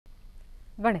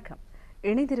வணக்கம்.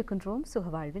 இணைந்திருக்கின்றோம்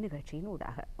சுகவாழ்வு நிகழ்ச்சியின்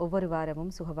ஊடாக. ஒவ்வொரு வாரமும்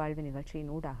சுகவாழ்வு நிகழ்ச்சியின்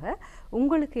ஊடாக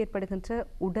உங்களுக்கு ஏற்படுகின்ற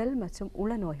உடல் மற்றும்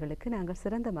உள நோய்களுக்கு நாங்கள்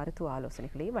சிறந்த மருத்துவ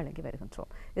ஆலோசனைகளை வழங்கி வருகின்றோம்.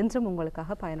 இன்றும்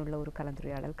உங்களுக்காக பயனுள்ள ஒரு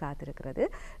கலந்துரையாடல் காத்திருக்கிறது.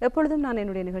 எப்பொழுதும் நான்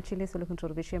என்னுடைய நிகழ்ச்சியிலே சொல்கின்ற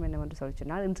ஒரு விஷயம் என்னவென்று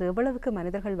சொன்னால், இன்று எவ்வளவுக்கு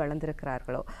மனிதர்கள்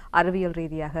வளர்ந்திருக்கிறார்களோ, அறிவியல்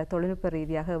ரீதியாக தொழில்நுட்ப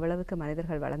ரீதியாக எவ்வளவுக்கு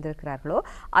மனிதர்கள் வளர்ந்திருக்கிறார்களோ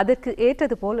அதற்கு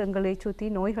ஏற்றது போல் எங்களை சுற்றி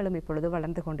நோய்களும் இப்பொழுது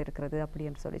வளர்ந்து கொண்டிருக்கிறது அப்படி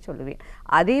என்று சொல்லுவேன்.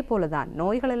 அதே போலதான்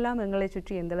நோய்கள் எல்லாம் எங்களை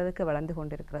சுற்றி எந்த அளவுக்கு வளர்ந்து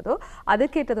கொண்டிருக்கிறதோ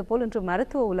அதற்கேற்றது போல் இன்று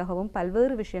மருத்துவ உலகமும்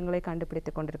பல்வேறு விஷயங்களை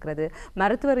கண்டுபிடித்துக் கொண்டிருக்கிறது.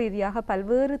 மருத்துவ ரீதியாக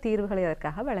பல்வேறு தீர்வுகளை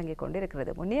அதற்காக வழங்கிக்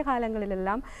கொண்டிருக்கிறது. முன்னைய காலங்களில்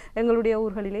எல்லாம் எங்களுடைய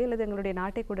ஊர்களிலே அல்லது எங்களுடைய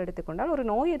நாட்டை கூட எடுத்துக்கொண்டால் ஒரு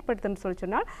நோய் ஏற்படுத்துன்னு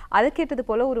சொன்னால் அதற்கேற்றது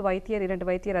போல ஒரு வைத்தியர் 2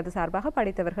 வைத்தியர் அது சார்பாக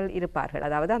படித்தவர்கள் இருப்பார்கள்,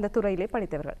 அதாவது அந்த துறையிலே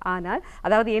படித்தவர்கள். ஆனால்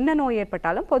அதாவது என்ன நோய்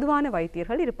ஏற்பட்டாலும் பொதுவான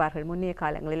வைத்தியர்கள் இருப்பார்கள் முன்னைய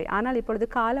காலங்களிலே. ஆனால் இப்பொழுது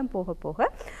காலம் போக போக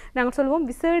நாங்கள் சொல்வோம்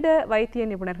விசேட வைத்திய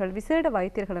நிபுணர்கள், விசேட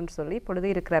வைத்தியர்கள் என்று சொல்லி இப்பொழுது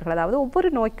இருக்கிறார்கள். அதாவது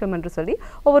ஒவ்வொரு நோய்க்கும் என்று சொல்லி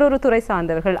ஒவ்வொரு துறை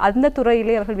சார்ந்தவர்கள், அந்த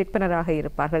துறையிலே அவர்கள் விற்பனராக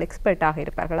இருப்பார்கள், எக்ஸ்பர்ட்டாக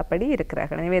இருப்பார்கள், அப்படி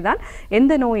இருக்கிறார்கள். எனவேதான்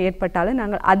எந்த நோய் ஏற்பட்டாலும்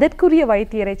நாங்கள் அதற்குரிய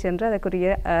வைத்தியரை சென்று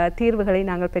அதற்குரிய தீர்வுகளை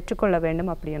நாங்கள் பெற்றுக்கொள்ள வேண்டும்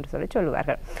அப்படி என்று சொல்லி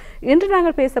சொல்லுவார்கள். இன்று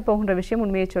நாங்கள் பேச போகின்ற விஷயம்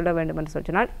உண்மையை சொல்ல வேண்டும் என்று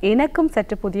சொன்னால் எனக்கும்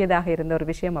சற்று புதியதாக இருந்த ஒரு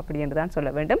விஷயம் அப்படி என்று தான்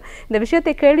சொல்ல வேண்டும். இந்த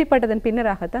விஷயத்தை கேள்விப்பட்டதன்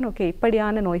பின்னராகத்தான்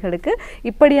இப்படியான நோய்களுக்கு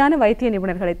இப்படியான வைத்திய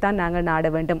நிபுணர்களைத்தான் நாங்கள் நாட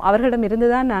வேண்டும், அவர்களிடம்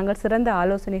இருந்துதான் நாங்கள் சிறந்த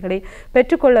ஆலோசனைகளை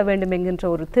பெற்றுக்கொள்ள வேண்டும் என்கின்ற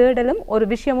ஒரு தேடலும் ஒரு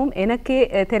விஷயமும் எனக்கே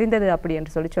தெரிந்தது அப்படி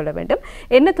என்று சொல்ல வேண்டும்.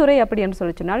 என்ன துறை அப்படி என்று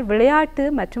சொன்னால் விளையாட்டு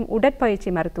மற்றும்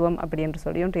உடற்பயிற்சி மருத்துவம் அப்படி என்று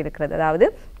சொல்லி ஒன்று இருக்கிறது. அதாவது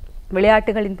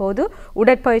விளையாட்டுகளின் போது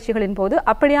உடற்பயிற்சிகளின் போது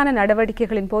அப்படியான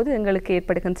நடவடிக்கைகளின் போது எங்களுக்கு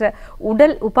ஏற்படுகின்ற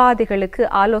உடல் உபாதைகளுக்கு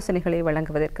ஆலோசனைகளை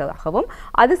வழங்குவதற்காகவும்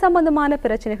அது சம்பந்தமான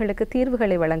பிரச்சனைகளுக்கு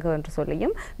தீர்வுகளை வழங்குவது என்று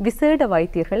சொல்லியும் விசேட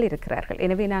வைத்தியர்கள் இருக்கிறார்கள்.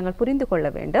 எனவே நாங்கள் புரிந்து கொள்ள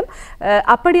வேண்டும்,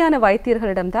 அப்படியான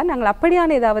வைத்தியர்களிடம்தான் நாங்கள்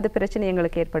அப்படியான ஏதாவது பிரச்சனை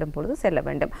எங்களுக்கு ஏற்படும் பொழுது செல்ல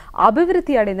வேண்டும்.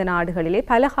 அபிவிருத்தி அடைந்த நாடுகளிலே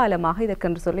பல காலமாக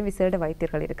இதற்கென்று சொல்லி விசேட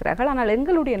வைத்தியர்கள் இருக்கிறார்கள். ஆனால்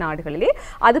எங்களுடைய நாடுகளிலே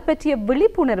அது பற்றிய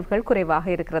விழிப்புணர்வுகள் குறைவாக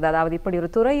இருக்கிறது. அதாவது இப்படி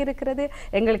ஒரு துறை இருக்கிறது,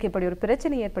 எங்களுக்கு இப்படி ஒரு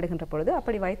பிரச்சனை ஏற்படுகின்ற பொழுது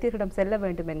அப்படி வைத்தியர்களிடம் செல்ல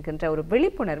வேண்டும் என்கின்ற ஒரு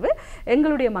விழிப்புணர்வு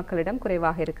எங்களுடைய மக்களிடம்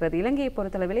குறைவாக இருக்கிறது. இலங்கையை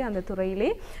பொறுத்தளவிலே அந்த துறையிலே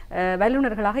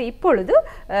வல்லுநர்களாக இப்பொழுது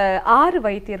 6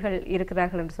 வைத்தியர்கள்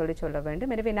இருக்கிறார்கள் என்று சொல்ல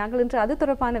வேண்டும். எனவே நாங்கள் இன்று அது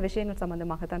தொடர்பான விஷயங்கள்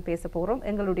சம்பந்தமாகத்தான் பேச போகிறோம்.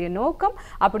 எங்களுடைய நோக்கம்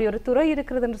அப்படி ஒரு துறை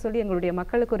இருக்கிறது என்று சொல்லி எங்களுடைய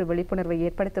மக்களுக்கு ஒரு விழிப்புணர்வை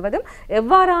ஏற்படுத்துவதும்,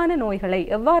 எவ்வாறான நோய்களை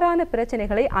எவ்வாறான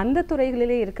பிரச்சனைகளை அந்த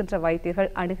துறைகளிலே இருக்கின்ற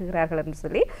வைத்தியர்கள் அணுகுகிறார்கள் என்று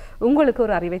சொல்லி உங்களுக்கு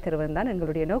ஒரு அறிவை தருவதும் தான்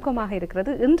எங்களுடைய நோக்கமாக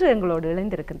இருக்கிறது. இன்று எங்களோடு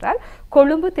இணைந்திருக்கின்றார்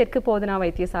கொழும்பு தெற்கு போதனா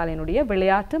வைத்தியசாலையினுடைய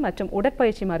விளையாட்டு மற்றும்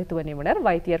உடற்பயிற்சி மருத்துவ நிபுணர்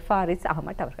வைத்தியர் ஃபாரிஸ்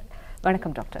அகமட் அவர்கள்.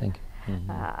 வணக்கம் டாக்டர்.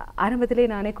 ஆரம்பத்திலே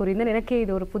நானே கூறினேன், எனக்கே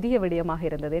இது ஒரு புதிய விடயமாக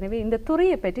இருந்தது. எனவே இந்த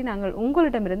துறையை பற்றி நாங்கள்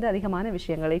உங்களிடமிருந்து அதிகமான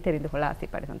விஷயங்களை தெரிந்து கொள்ள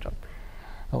ஆசைப்படுகின்றோம்.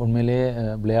 உண்மையிலேயே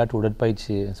விளையாட்டு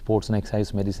உடற்பயிற்சி ஸ்போர்ட்ஸ் அண்ட் எக்ஸசைஸ்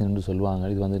மெடிசின் என்று சொல்லுவாங்க.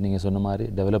 இது வந்து நீங்கள் சொன்ன மாதிரி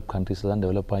டெவலப் கண்ட்ரீஸில் தான்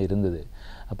டெவலப்பாக இருந்தது.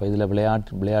 அப்போ இதில்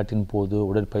விளையாட்டின் போது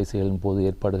உடற்பயிற்சிகளின் போது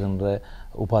ஏற்படுகின்ற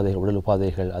உபாதைகள், உடல்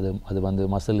உபாதைகள், அது வந்து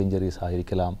மசில் இன்ஜரிஸாக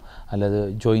இருக்கலாம், அல்லது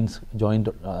ஜாயிண்ட்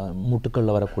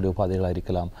மூட்டுக்களில் வரக்கூடிய உபாதைகளாக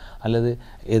இருக்கலாம், அல்லது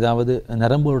ஏதாவது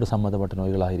நரம்புகளோடு சம்மந்தப்பட்ட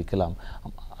நோய்களாக இருக்கலாம்.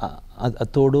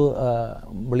 அத்தோடு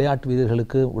விளையாட்டு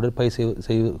வீரர்களுக்கு உடற்பயிற்சி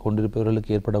செய்து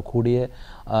கொண்டிருப்பவர்களுக்கு ஏற்படக்கூடிய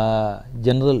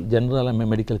ஜெனரல்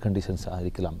மெடிக்கல் கண்டிஷன்ஸாக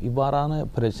இருக்கலாம். இவ்வாறான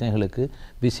பிரச்சனைகளுக்கு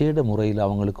விசேட முறையில்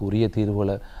அவங்களுக்கு உரிய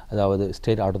தீர்வுகளை, அதாவது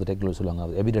state art of the technology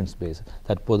சொல்லுவாங்க, எவிடன்ஸ் பேஸ்,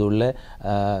 தற்போது உள்ள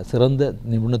சிறந்த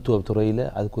நிபுணத்துவ துறையில்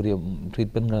அதுக்குரிய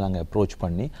ட்ரீட்மெண்ட்களை நாங்கள் அப்ரோச்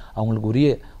பண்ணி அவங்களுக்கு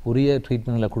உரிய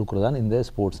ட்ரீட்மெண்ட்களை கொடுக்குறதான் இந்த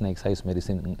ஸ்போர்ட்ஸ் அண்ட் எக்ஸசைஸ்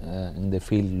மெடிசின் இந்த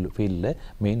ஃபீல்டில்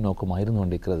மெயின் நோக்கமாக இருந்து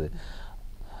கொண்டிருக்கிறது.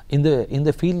 இந்த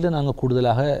ஃபீல்டில் நாங்கள்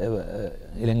கூடுதலாக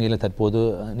இலங்கையில் தற்போது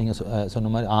நீங்கள்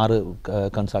சொன்ன மாதிரி 6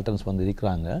 கன்சல்டன்ட்ஸ் வந்து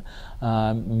இருக்கிறாங்க.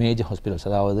 மேஜர் ஹாஸ்பிட்டல்ஸ்,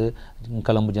 அதாவது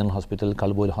Colombo general hospital,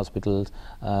 கல்போயில் hospitals,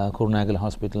 Kurunegala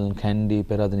hospital, candy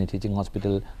Peradeniya teaching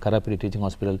hospital, கராப்பிரி teaching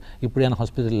hospital, இப்படியான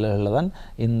ஹாஸ்பிட்டல்களில் தான்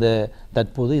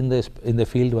தற்போது இந்த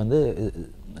ஃபீல்டு வந்து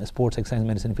ஸ்போர்ட்ஸ் எக்ஸசைஸ்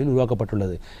மெடிசின் ஃபீல்டு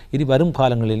உருவாக்கப்பட்டுள்ளது. இனி வரும்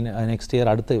காலங்களில் நெக்ஸ்ட்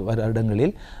இயர் அடுத்த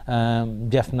வருடங்களில்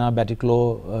ஜெஃப்னா, பேட்டிக்லோ,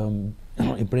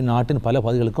 இப்படி நாட்டின் பல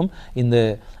பகுதிகளுக்கும்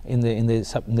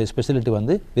இந்த ஸ்பெஷாலிட்டி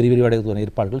வந்து விரிவடைவதற்கான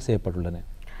ஏற்பாடுகள் செய்யப்பட்டுள்ளன.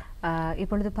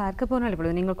 இப்பொழுது பார்க்க போனால்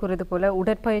இப்பொழுது நீங்கள் கூறுவது போல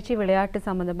உடற்பயிற்சி விளையாட்டு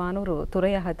சம்பந்தமான ஒரு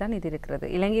துறையாகத்தான் இது இருக்கிறது.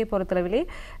 இலங்கையை பொறுத்தளவிலே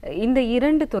இந்த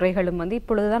 2 துறைகளும் வந்து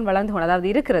இப்பொழுதுதான் வளர்ந்து அதாவது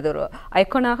இருக்கிறது. ஒரு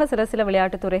ஐக்கோனாக சில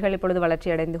விளையாட்டு துறைகள் இப்பொழுது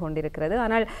வளர்ச்சி அடைந்து கொண்டிருக்கிறது.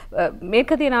 ஆனால்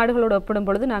மேற்கத்திய நாடுகளோடு ஒப்பிடும்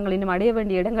பொழுது நாங்கள் இன்னும் அடைய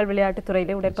வேண்டிய இடங்கள் விளையாட்டு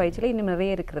துறையிலே உடற்பயிற்சியில் இன்னும்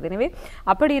நிறைய இருக்கிறது. எனவே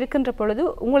அப்படி இருக்கின்ற பொழுது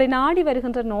உங்களை நாடி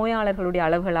வருகின்ற நோயாளர்களுடைய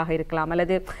அளவுகளாக இருக்கலாம்,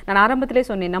 அல்லது நான் ஆரம்பத்திலே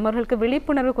சொன்னேன் நம்மர்களுக்கு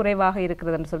விழிப்புணர்வு குறைவாக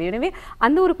இருக்கிறது என்று சொல்லி. எனவே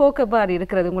அந்த ஒரு போக்கு எவ்வாறு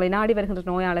இருக்கிறது உங்களை நாடி வருகின்ற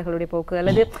நோயாளர்கள் போக்கு,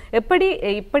 அல்லது எப்படி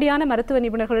இப்படியான மருத்துவ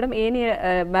நிபுணர்களிடம் ஏனைய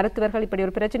மருத்துவர்கள் இப்படி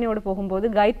ஒரு பிரச்சனையோடு போகும்போது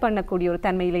கைட் பண்ணக்கூடிய ஒரு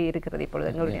தன்மையிலே இருக்கிறது இப்பொழுது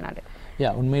எங்களுடைய நாடு?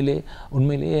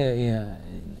 உண்மையிலேயே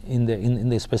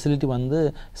இந்த ஸ்பெசிலிட்டி வந்து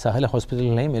சகல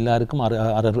ஹாஸ்பிட்டல்களையும் எல்லாருக்கும்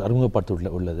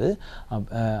அறிமுகப்படுத்த உள்ளது.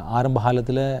 ஆரம்ப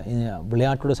காலத்தில்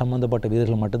விளையாட்டோட சம்மந்தப்பட்ட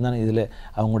வீரர்கள் மட்டும்தான் இதில்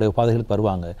அவங்களுடைய பாதைகளுக்கு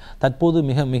வருவாங்க. தற்போது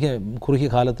மிக மிக குறுகிய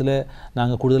காலத்தில்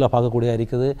நாங்கள் கூடுதலாக பார்க்கக்கூடிய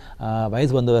இருக்குது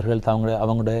வயசு வந்தவர்கள்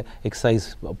அவங்களோட எக்ஸசைஸ்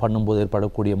பண்ணும்போது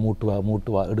ஏற்படக்கூடிய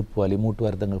மூட்டு இடுப்பு வலி, மூட்டு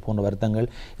வருத்தங்கள் போன்ற வருத்தங்கள்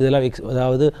இதெல்லாம்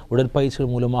அதாவது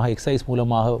உடற்பயிற்சிகள் மூலமாக எக்ஸசைஸ்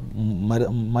மூலமாக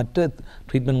மற்ற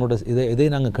ட்ரீட்மெண்ட்டோட இதை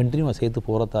நாங்கள் கண்டினியூவாக சேர்த்து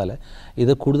போகிறதால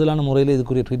இதை கூடுதலான முறையில்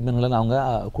இதுக்குரிய ட்ரீட்மெண்ட்களை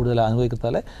நாங்கள் கூடுதலாக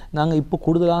அனுபவிக்கிறதால நாங்கள் இப்போ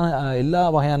கூடுதலான எல்லா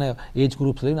வகையான ஏஜ்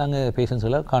குரூப்ஸ்லையும் நாங்கள்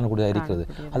பேஷண்ட்ஸ்களை காணக்கூடியதாக இருக்கிறது.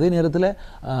 அதே நேரத்தில்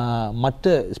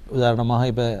மற்ற உதாரணமாக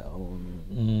இப்போ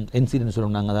என்சிடின்னு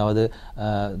சொல்லுவோம் நாங்கள், அதாவது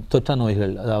தொற்றா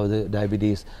நோய்கள், அதாவது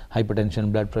diabetes, hyper tension,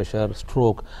 blood pressure,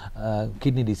 stroke,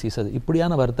 kidney disease, அது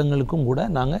இப்படியான வருத்தங்களுக்கும் கூட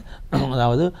நாங்கள்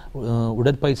அதாவது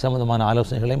உடற்பயிற்சி சம்பந்தமான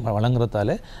ஆலோசனைகளை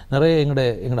வழங்குறதால நிறைய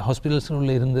எங்களோட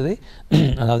ஹாஸ்பிட்டல்ஸுள்ள இருந்ததை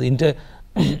அதாவது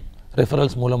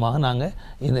ரெஃபரல்ஸ் மூலமாக நாங்கள்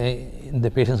இந்த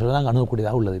பேஷண்ட்ஸோட நாங்கள்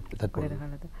அணுகக்கூடியதாக உள்ளது தற்போது.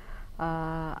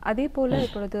 அதே போல்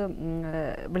இப்பொழுது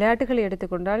விளையாட்டுகளை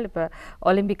எடுத்துக்கொண்டால் இப்போ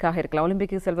ஒலிம்பிக்காக இருக்கலாம்,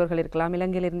 ஒலிம்பிக்கு செல்பவர்கள் இருக்கலாம்,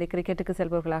 இலங்கையிலிருந்து கிரிக்கெட்டுக்கு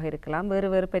செல்பவர்களாக இருக்கலாம்,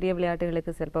 வேறு பெரிய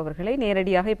விளையாட்டுகளுக்கு செல்பவர்களை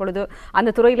நேரடியாக இப்பொழுது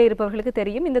அந்த துறையில் இருப்பவர்களுக்கு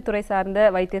தெரியும் இந்த துறை சார்ந்த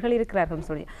வைத்தியர்கள் இருக்கிறார்கள்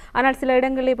சொல்லி. ஆனால் சில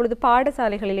இடங்களில் இப்பொழுது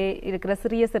பாடசாலைகளிலே இருக்கிற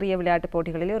சிறிய விளையாட்டு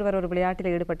போட்டிகளிலே ஒரு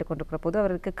விளையாட்டில் ஈடுபட்டு கொண்டிருக்கிற போது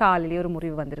அவருக்கு காலிலே ஒரு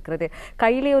முறிவு வந்திருக்கிறது,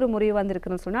 கையிலே ஒரு முறிவு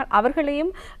வந்திருக்குன்னு சொன்னால்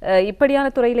அவர்களையும் இப்படியான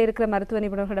துறையில் இருக்கிற மருத்துவ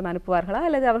நிபுணர்களிடம் அனுப்புவார்களா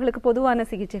அல்லது அவர்களுக்கு பொதுவான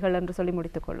சிகிச்சைகள் என்று சொல்லி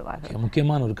முடித்துக் கொள்வார்கள்?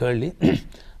 முக்கியமான ஒரு கேள்வி.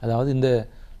 அதாவது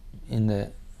இந்த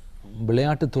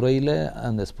விளையாட்டுத் துறையில்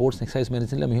அந்த ஸ்போர்ட்ஸ் எக்ஸசைஸ்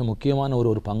மெடிசனில் மிக முக்கியமான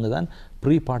ஒரு பங்கு தான்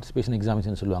ப்ரீ பார்ட்டிசிபேஷன்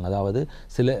எக்ஸாமினேஷன் சொல்லுவாங்க. அதாவது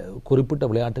சில குறிப்பிட்ட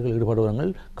விளையாட்டுகள்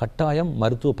ஈடுபடுவர்கள் கட்டாயம்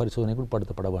மருத்துவ பரிசோதனைக்கு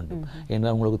உட்படுத்தப்பட வேண்டும்.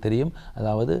 என்றால் உங்களுக்கு தெரியும்,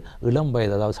 அதாவது இளம்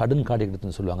வயது, அதாவது சடன் கார்டியக்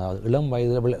டெத்னு சொல்லுவாங்க, அதாவது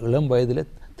இளம் வயதில்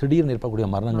திடீர்னு ஏற்படக்கூடிய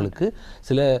மரணங்களுக்கு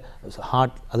சில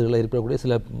ஹார்ட் அதுகளில் ஏற்படக்கூடிய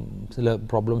சில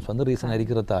ப்ராப்ளம்ஸ் வந்து ரீசனாக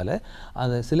இருக்கிறதால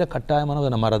அந்த சில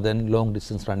கட்டாயமான மரதன், லாங்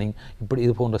டிஸ்டன்ஸ் ரன்னிங், இப்படி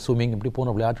இது போன்ற ஸ்விம்மிங், இப்படி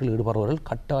போன்ற விளையாட்டுகள் ஈடுபடுபவர்கள்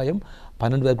கட்டாயம்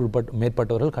 12 வயதுக்கு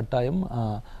மேற்பட்டவர்கள் கட்டாயம்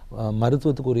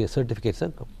மருத்துவத்துக்குரிய சர்டிஃபிகேட்ஸை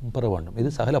பெற வேண்டும். இது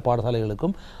சகல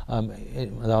பாடசாலைகளுக்கும்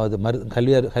அதாவது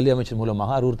கல்வி அமைச்சர்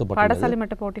மூலமாக அறிவுறுத்தப்பட்டது. பாடசாலை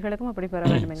மட்ட போட்டிகளுக்கும் அப்படி பெற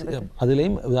வேண்டும்.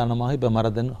 அதுலேயும் உதாரணமாக இப்போ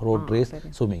மரதன், ரோட் ரேஸ்,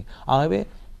 ஸ்விம்மிங். ஆகவே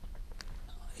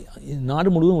நாடு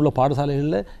முழுவதும் உள்ள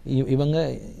பாடசாலைகளில் இவங்க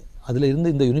அதில்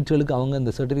இருந்து இந்த யூனிட்களுக்கு அவங்க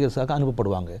இந்த சர்டிஃபிகேட்ஸாக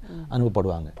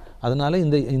அனுப்பப்படுவாங்க. அதனால்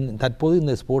தற்போது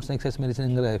இந்த ஸ்போர்ட்ஸ் எக்ஸசைஸ்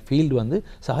மெடிசன்ங்கிற ஃபீல்டு வந்து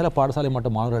சகல பாடசாலை மட்ட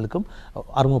மாணவர்களுக்கும்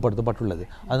அறிமுகப்படுத்தப்பட்டுள்ளது.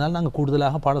 அதனால் நாங்கள்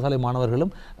கூடுதலாக பாடசாலை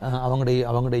மாணவர்களும்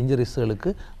அவங்களுடைய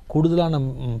இன்ஜுரிஸ்களுக்கு கூடுதலான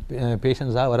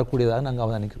பேஷண்ட்ஸாக வரக்கூடியதாக நாங்கள்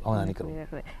அவதானிக்கிறோம்.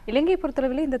 இலங்கையை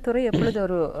பொறுத்தளவில் இந்த துறை எப்பொழுது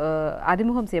ஒரு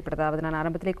அறிமுகம் செய்யப்பட்டது? அதாவது நான்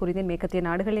ஆரம்பத்திலே கூறியேன், மேற்கத்திய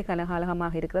நாடுகளே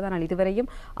கலகாலகமாக இருக்கிறது, ஆனால் இதுவரையும்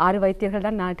 6 வைத்தியர்கள்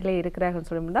தான் நாட்டிலே இருக்கிறார்கள்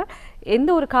சொல்லும்போது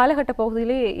எந்த ஒரு காலகட்ட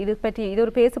பகுதியிலே இது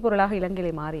ஒரு பேசு பொருளாக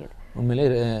இலங்கையிலே மாறியது? உண்மையிலே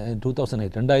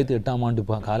 2008ஆம் ஆண்டு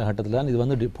காலகட்டத்தில் தான் இது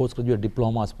வந்து post graduate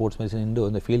diploma sports medicine என்று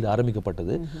இந்த ஃபீல்டு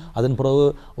ஆரம்பிக்கப்பட்டது. அதன் பிறகு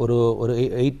ஒரு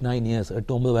 8-9 இயர்ஸ்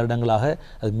 8-9 வருடங்களாக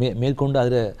அது மேற்கொண்டு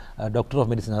அதில் டாக்டர்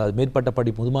ஆஃப் மெடிசன், அதாவது மேற்பட்ட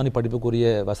படிப்பு, முதுமானி படிப்புக்குரிய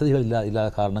வசதிகள் இல்லாத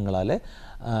காரணங்களால்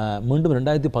மீண்டும்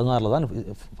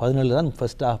 2017 தான்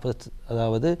ஃபர்ஸ்ட்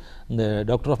அதாவது இந்த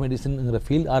டாக்டர் ஆஃப் மெடிசன்ங்கிற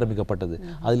ஃபீல்டு ஆரம்பிக்கப்பட்டது.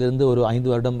 அதிலிருந்து ஒரு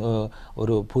 5 வருடம்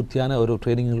ஒரு பூர்த்தியான ஒரு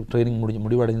ட்ரைனிங்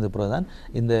முடிவடைந்த பிறகு தான்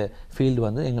இந்த ஃபீல்டு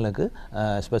வந்து எங்களுக்கு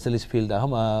ஸ்பெஷலிஸ்ட் ஃபீல்டாக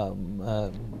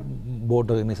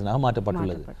போர்டு ஆர்கனைசேஷனாக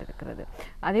மாற்றப்பட்டுள்ளது.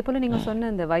 அதே போல் நீங்கள் சொன்ன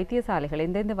இந்த வைத்தியசாலைகள்,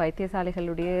 எந்தெந்த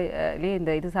வைத்தியசாலைகளுடைய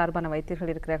இது சார்பான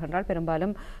வைத்தியர்கள் இருக்கிறார்கள் என்றால்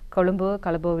பெரும்பாலும் கொழும்பு,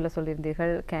 கலபோவில்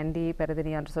சொல்லியிருந்தீர்கள், கேண்டி,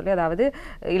 பெரதனியா என்று சொல்லி, அதாவது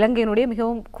இலங்கையினுடைய மிகவும்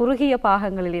குறுகிய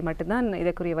பாகங்களிலே மட்டும்தான்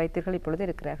இதற்குரிய வைத்தியர்கள் இப்பொழுது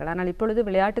இருக்கிறார்கள். ஆனால் இப்பொழுது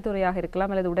விளையாட்டுத்துறையாக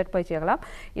இருக்கலாம் அல்லது உடற்பயிற்சியாகலாம்,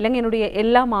 இலங்கையினுடைய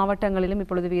எல்லா மாவட்டங்களிலும்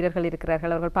இப்பொழுது வீரர்கள்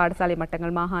இருக்கிறார்கள். அவர்கள் பாடசாலை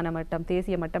மட்டங்கள், மாகாண மட்டம்,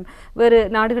 தேசிய மட்டம், வேறு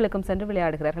நாடுகளுக்கும் சென்று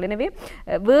விளையாடுகிறார்கள். எனவே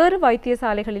வேறு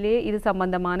வைத்தியசாலைகளிலே இது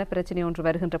சம்பந்தமான பிரச்சனை ஒன்று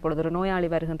வருகின்ற பொழுது, ஒரு நோயாளி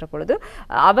வருகின்ற பொழுது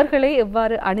அவர்களை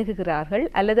எவ்வாறு அணுகுகிறார்கள்,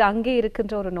 அல்லது அங்கே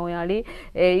இருக்கின்ற ஒரு நோயாளி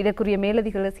இதற்குரிய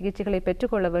மேலதிக சிகிச்சைகளை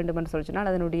பெற்றுக்கொள்ள வேண்டும் என்று சொல்லி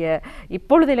சொன்னால் அதனுடைய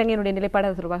இப்பொழுது இலங்கையினுடைய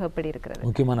நிலைப்பாடு தொடர்பாக எப்படி இருக்கிறது?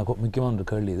 முக்கியமான ஒரு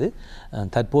கேள்வி இது.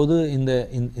 தற்போது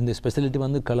இந்த ஸ்பெசிலிட்டி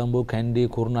வந்து கொலம்போ, கேண்டி,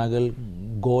 குர்நாகல்,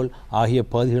 கோல் ஆகிய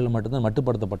பகுதிகளில் மட்டும்தான்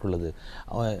மட்டுப்படுத்தப்பட்டுள்ளது.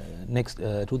 நெக்ஸ்ட்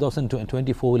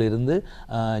 2024 இருந்து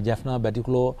ஜெஃப்னா,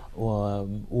 பெட்டிகுலோ,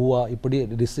 ஊவா இப்படி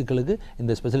டிஸ்ட்ரிக்ட்களுக்கு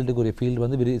இந்த ஸ்பெசிலிட்டிக்குரிய ஃபீல்டு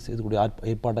வந்து விரிவுக்கூடிய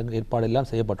ஏற்பாடு எல்லாம்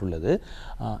செய்யப்பட்டுள்ளது.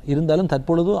 இருந்தாலும்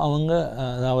தற்பொழுது அவங்க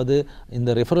அதாவது இந்த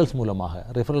ரெஃபரல்ஸ்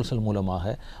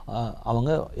மூலமாக அவங்க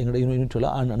எங்களுடைய யூனிட்டில்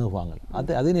அணுகுவாங்க.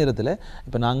 அதே நேரத்தில்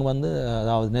இப்போ நாங்கள் வந்து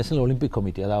அதாவது நேஷனல் ஒலிம்பிக்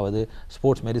கமிட்டி, அதாவது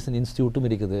ஸ்போர்ட்ஸ் மெடிசன் இன்ஸ்டியூட்டும்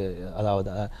இருக்குது.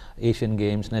 அதாவது Asian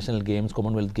games, national games,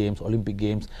 Commonwealth games, Olympic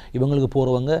games இவங்களுக்கு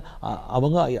போகிறவங்க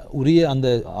அவங்க உரிய அந்த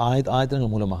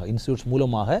ஆயத்தனங்கள் மூலமாக இன்ஸ்டியூட்ஸ்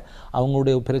மூலமாக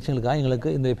அவங்களுடைய பிரச்சனைகளுக்காக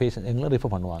எங்களுக்கு இந்த பேஷண்ட் எங்களை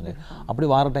ரெஃபர் பண்ணுவாங்க. அப்படி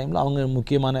வர டைமில் அவங்க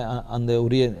முக்கியமான அந்த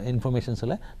உரிய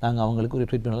இன்ஃபர்மேஷன்ஸில் நாங்கள் அவங்களுக்கு ஒரு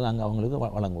ட்ரீட்மெண்ட்டில் நாங்கள் அவங்களுக்கு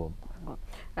வழங்குவோம்.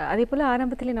 அதே போல்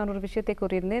ஆரம்பத்தில் நான் ஒரு விஷயத்தை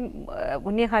கூறியிருந்தேன்,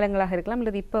 முன்னிய காலங்களாக இருக்கலாம்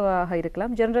அல்லது இப்போவாக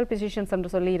இருக்கலாம், ஜெனரல் பிசிஷியன்ஸ் என்று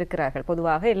சொல்லி இருக்கிறார்கள்.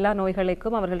 பொதுவாக எல்லா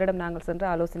நோய்களுக்கும் அவர்களிடம் நாங்கள் சென்று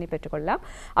ஆலோசனை பெற்றுக்கொள்ளலாம்.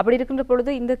 அப்படி இருக்கின்ற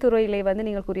பொழுது இந்த துறையிலே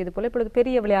நீங்கள் கூறியது போல இப்பொழுது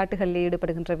பெரிய விளையாட்டுகளில்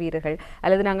ஈடுபடுகின்ற வீரர்கள்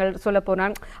அல்லது நாங்கள்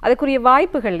சொல்லப்போனால் அதுக்குரிய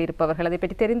வாய்ப்புகள் இருப்பவர்கள், அதை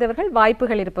பற்றி தெரிந்தவர்கள்,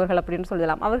 வாய்ப்புகள் இருப்பவர்கள் அப்படின்னு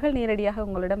சொல்லலாம், அவர்கள் நேரடியாக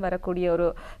உங்களிடம் வரக்கூடிய ஒரு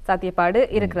சாத்தியப்பாடு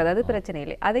இருக்கிறது. அது பிரச்சனை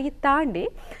இல்லை. அதை தாண்டி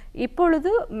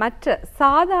இப்பொழுது மற்ற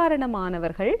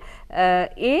சாதாரணமானவர்கள்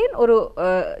ஏன் ஒரு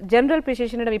ஜெனரல்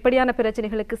பிசிஷியனிடம் இப்படியான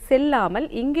பிரச்சனைகளுக்கு செல்லாமல்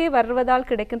இங்கே வருவதால்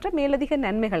கிடைக்கின்ற மேலதிக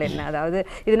நன்மைகள் என்ன? அதாவது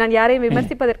இது நான் யாரையும்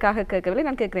விமர்சிப்பதற்காக கேட்கவில்லை,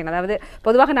 நான் கேட்கிறேன். அதாவது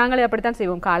பொதுவாக நாங்களே அப்படித்தான்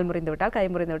செய்வோம். கால் முறிந்து விட்டால், கை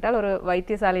முறிந்து விட்டால் ஒரு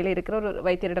வைத்தியசாலையில் இருக்கிற ஒரு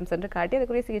வைத்தியரிடம் சென்று காட்டி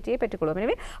அதுக்குரிய சிகிச்சையை பெற்றுக்கொள்வோம்.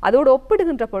 எனவே அதோடு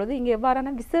ஒப்பிடுகின்ற பொழுது இங்கே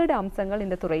எவ்வாறான விசேட அம்சங்கள்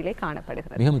இந்த துறையிலே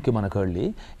காணப்படுகிறது? மிக முக்கியமான கேள்வி.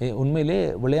 உண்மையிலே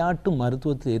விளையாட்டு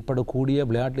மருத்துவத்தில்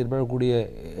விளையாட்டில் ஏற்படக்கூடிய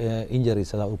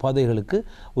இன்ஜரிஸ், அதாவது உபாதைகளுக்கு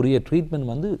உரிய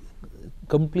ட்ரீட்மெண்ட்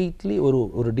கம்ப்ளீட்லி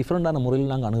ஒரு டிஃப்ரெண்டான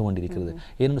முறையில் நாங்கள் அணுக வேண்டியிருக்கிறது.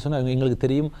 ஏன்னு சொன்னால் எங்களுக்கு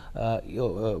தெரியும்,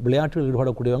 விளையாட்டில்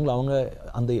ஈடுபடக்கூடியவங்க அவங்க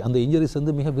அந்த இன்ஜரிஸ்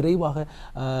மிக விரைவாக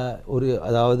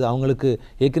அதாவது அவங்களுக்கு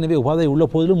ஏற்கனவே உபாதை உள்ள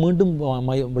போதிலும் மீண்டும்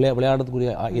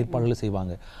விளையாடக்கூடிய ஏற்பாடுகளை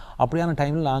செய்வாங்க. அப்படியான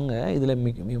டைமில் நாங்கள் இதில்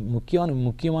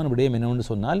முக்கியமான விடயம் என்னவென்று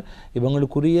சொன்னால்,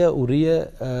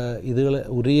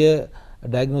 உரிய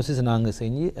டயக்னோசிஸ் நாங்கள்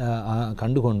செஞ்சு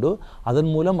கண்டுகொண்டு அதன்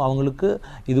மூலம் அவங்களுக்கு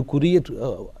இதுக்குரிய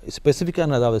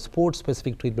ஸ்பெசிஃபிக்கான, அதாவது ஸ்போர்ட்ஸ்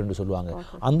ஸ்பெசிஃபிக் ட்ரீட்மெண்ட் சொல்லுவாங்க,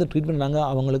 அந்த ட்ரீட்மெண்ட்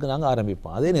நாங்கள்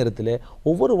ஆரம்பிப்போம். அதே நேரத்தில்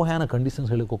ஒவ்வொரு வகையான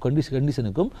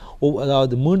கண்டிஷனுக்கும்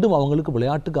அதாவது மீண்டும் அவங்களுக்கு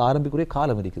விளையாட்டுக்கு ஆரம்பிக்கக்கூடிய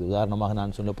காலம் இருக்குது. உதாரணமாக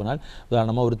நான் சொல்ல போனால்,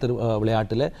 ஒருத்தர்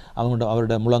விளையாட்டில்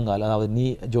அவரோட முழங்கால், அதாவது நீ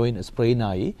ஜாயின் ஸ்ப்ரெயின்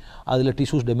ஆகி அதில்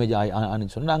டிஷ்யூஸ் டேமேஜ்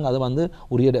ஆகின்னு சொன்னால் நாங்கள் அதை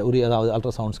உரிய அதாவது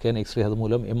அல்ட்ராசவுண்ட் ஸ்கேன், எக்ஸ்ரே அது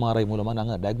மூலம், எம்ஆர்ஐ மூலமாக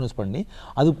நாங்கள் டயக்னோஸ் பண்ணி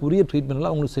அதுக்குரிய ட்ரீட்மெண்ட்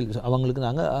அவங்களுக்கு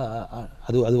நாங்கள்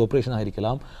அது ஆப்ரேஷனாக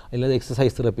இருக்கலாம், இல்லை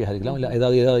எக்ஸசைஸ் தெரப்பியாக இருக்கலாம், இல்லை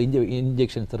ஏதாவது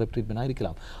இன்ஜெக்ஷன் தெரப்பி ட்ரீட்மெண்ட்டாக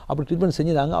இருக்கலாம். அப்படி ட்ரீட்மெண்ட்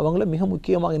செஞ்சு நாங்கள் அவங்கள மிக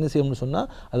முக்கியமாக என்ன செய்யணும்னு சொன்னால்,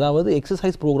 அதாவது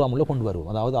எக்ஸசைஸ் ப்ரோக்ராமில் கொண்டு வருவோம்.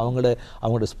 அதாவது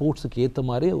அவங்களோட ஸ்போர்ட்ஸுக்கு ஏற்ற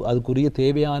மாதிரி அதுக்குரிய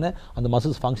தேவையான அந்த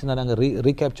மசில்ஸ் ஃபங்க்ஷனை நாங்கள்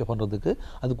ரீகேப்சர் பண்ணுறதுக்கு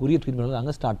அதுக்குரிய ட்ரீட்மெண்ட்டில்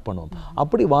நாங்கள் ஸ்டார்ட் பண்ணுவோம்.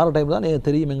 அப்படி வார டைம் தான்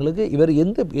தெரியும் எங்களுக்கு இவர்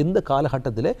எந்த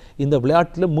காலகட்டத்தில் இந்த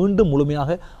விளையாட்டில் மீண்டும்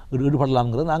முழுமையாக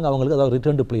ஈடுபடலாம்ங்கிறது நாங்கள் அவங்களுக்கு அதாவது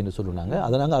ரிட்டர்ன் டு பிளேன்னு சொல்லுவாங்க,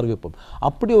 அதை நாங்கள் அறிவிப்போம்.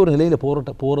 அப்படி ஒரு நிலையில்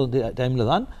போகிற டைமில்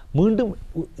தான் மீண்டும்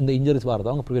இந்த இன்ஜரிஸ் வரதை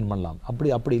அவங்க ப்ரிவென்ட் பண்ணலாம்.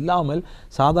 அப்படி இல்லாமல்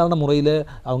சாதாரண முறையில்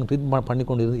அவங்க ட்ரீட்மெண்ட் பண்ணி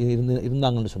கொண்டு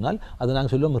இருந்தாங்கன்னு சொன்னால் அது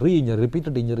நாங்கள் சொல்லுவோம்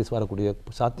ரிப்பீட்டட் இன்ஜரிஸ் வரக்கூடிய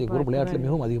சாத்தியக்கூறு விளையாட்டில்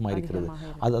மிகவும் அதிகமாக இருக்கிறது.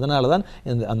 அதனால தான்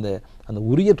அந்த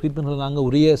உரிய ட்ரீட்மெண்ட்டில் நாங்கள்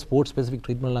உரிய ஸ்போர்ட்ஸ் ஸ்பெசிஃபிக்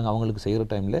ட்ரீட்மெண்ட் நாங்கள் அவங்களுக்கு செய்கிற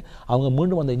டைமில் அவங்க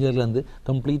மீண்டும் அந்த இன்ஜரிலேருந்து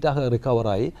கம்ப்ளீட்டாக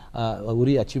ரிகவர் ஆகி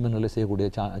உரிய அச்சீவ்மெண்ட்களை செய்யக்கூடிய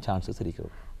சான்சஸ்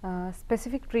இருக்கிறது.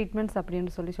 ஸ்பெசிஃபிக் ட்ரீட்மெண்ட்ஸ்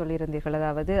அப்படின்னு சொல்லியிருந்தீர்கள்.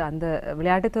 அதாவது அந்த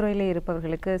விளையாட்டுத்துறையில்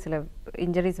இருப்பவர்களுக்கு சில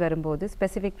இன்ஜரிஸ் வரும்போது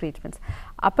ஸ்பெசிஃபிக் ட்ரீட்மெண்ட்ஸ்,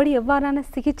 அப்படி எவ்வாறான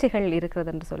சிகிச்சைகள் இருக்கிறது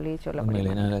என்று சொல்ல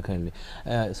முடியும்? நல்ல கேள்வி.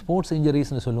 ஸ்போர்ட்ஸ்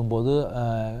இன்ஜரிஸ்னு சொல்லும்போது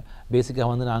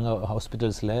பேசிக்காக நாங்கள்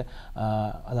ஹாஸ்பிட்டல்ஸில்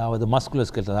அதாவது மஸ்குலர்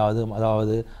ஸ்கெல்ட்,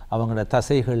 அதாவது அவங்களோட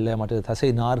தசைகளில் மற்ற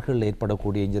தசை நார்களில்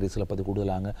ஏற்படக்கூடிய இன்ஜரிஸில் பற்றி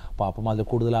கூடுதலாக பார்ப்போம். அதில்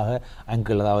கூடுதலாக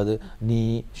ஆங்கிள், அதாவது நீ,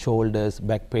 ஷோல்டர்ஸ்,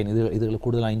 பேக் பெயின், இதுகள்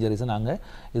கூடுதலாக இன்ஜரிஸை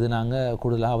நாங்கள்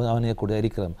கூடுதலாக அவனையக்கூடிய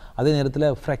இருக்கிறோம். அதே நேரத்தில்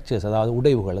ஃப்ராக்சர்ஸ், அதாவது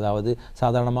உடைவுகள், அதாவது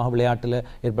சாதாரணமாக விளையாட்டில்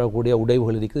ஏற்படக்கூடிய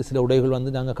உடைவுகள் இருக்குது. சில உடைவுகள்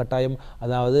நாங்கள் கட்டாயம்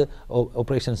அதாவது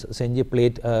ஆப்ரேஷன்ஸ் செஞ்சு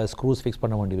பிளேட் ஸ்க்ரூஸ் ஃபிக்ஸ்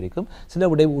பண்ண வேண்டி இருக்கும். சில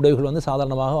உடைவுகள்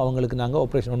சாதாரணமாக அவங்களுக்கு நாங்கள்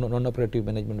ஆப்ரேஷன் நான் ஆப்ரேட்டிவ்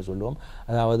மேனேஜ்மெண்ட் சொல்லுவோம்,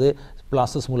 அதாவது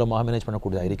பிளாஸ்டர்ஸ் மூலமாக மேனேஜ்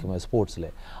பண்ணக்கூடியதாக இருக்கும் ஸ்போர்ட்ஸில்.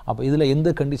 அப்போ இதில் எந்த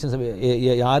கண்டிஷன்ஸ்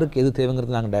யாருக்கு எது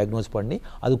தேவைங்கிறது நாங்கள் டயக்னோஸ் பண்ணி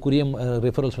அதுக்குரிய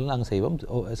ரெஃபரல்ஸ் நாங்கள் செய்வோம்,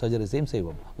 சர்ஜரிஸையும்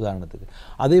செய்வோம் உதாரணத்துக்கு.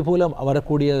 அதே போல்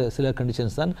வரக்கூடிய சில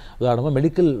கண்டிஷன்ஸ் தான் உதாரணமாக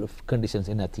மெடிக்கல் கண்டிஷன்ஸ்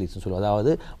இன் அத்லீட்ஸ்னு சொல்லுவோம்.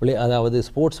 அதாவது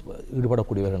ஸ்போர்ட்ஸ்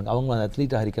ஈடுபடக்கூடியவர்கள், அவங்க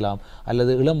அத்லீட்டாக இருக்கலாம்,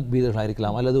 அல்லது இளம் வீரர்களாக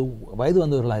இருக்கலாம், அல்லது வயது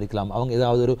வந்தவர்களாக இருக்கலாம். அவங்க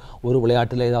ஏதாவது ஒரு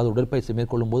விளையாட்டில் ஏதாவது உடற்பயிற்சி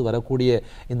மேற்கொள்ளும் போது வரக்கூடிய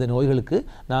இந்த நோய்களுக்கு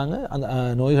நாங்கள் அந்த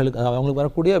நோய்களுக்கு அவங்களுக்கு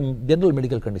வரக்கூடிய ஜென்ரல்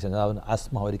மெடிக்கல் கண்டிஷன், அதாவது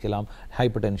ஆஸ்மா இருக்கலாம்,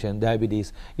 ஹைப்பர் டென்ஷன்,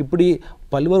 டயபிட்டிஸ், இப்படி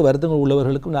பல்வேறு வருத்தங்கள்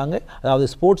உள்ளவர்களுக்கும் நாங்கள் அதாவது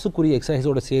ஸ்போர்ட்ஸுக்குரிய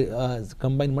எக்ஸசைஸோட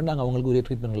கம்பைன் பண்ணி நாங்கள் அவங்களுக்கு உரிய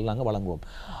ட்ரீட்மெண்ட்கள் நாங்கள் வழங்குவோம்.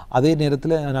 அதே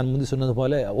நேரத்தில் நான் முந்தி சொன்னது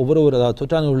போல் அதாவது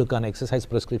தொற்றாநோய்களுக்கான எக்ஸசைஸ்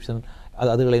ப்ரெஸ்கிரிப்ஷன்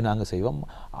அதுகளை நாங்கள் செய்வோம்.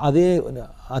 அதே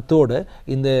அத்தோடு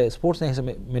இந்த ஸ்போர்ட்ஸ்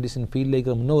மெடிசின் ஃபீல்டில்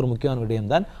இருக்கிற இன்னொரு முக்கியமான விடயம்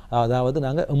தான், அதாவது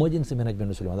நாங்கள் எமர்ஜென்சி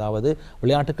மேனேஜ்மெண்ட் சொல்லுவோம். அதாவது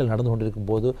விளையாட்டுகள் நடந்து கொண்டிருக்கும்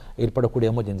போது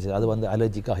ஏற்படக்கூடிய எமர்ஜென்சி, அது வந்து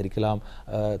அலர்ஜிக்காக இருக்கலாம்,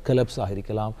 கெலப்ஸாக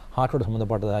இருக்கலாம், ஹார்ட்டோட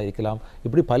சம்மந்தப்பட்டதாக இருக்கலாம்,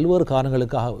 இப்படி பல்வேறு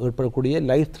காரணங்களுக்காக ஏற்படக்கூடிய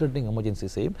லைஃப் த்ரெட்னிங்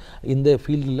எமர்ஜென்சிஸையும் இந்த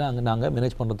ஃபீல்டில் அங்கே நாங்கள்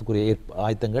மேனேஜ் பண்ணுறதுக்குரிய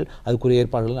ஆயத்தங்கள், அதுக்குரிய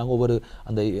ஏற்பாடுகள் நாங்கள் ஒவ்வொரு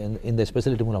இந்த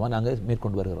ஸ்பெஷலிட்டி மூலமாக நாங்கள்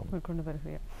மேற்கொண்டு வருகிறோம்.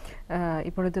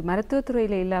 இப்பொழுது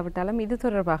மருத்துவத்துறையில் இல்லாவிட்டாலும் இது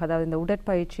தொடர்பாக, அதாவது இந்த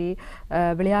உடற்பயிற்சி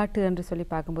விளையாட்டு என்று சொல்லி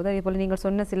பார்க்கும்போது, அதே போல் நீங்கள்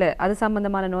சொன்ன சில அது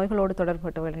சம்பந்தமான நோய்களோடு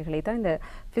தொடர்புபட்டவர்களை தான் இந்த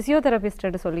பிசியோதெரபிஸ்ட்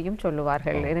என்று சொல்லியும்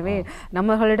சொல்லுவார்கள். எனவே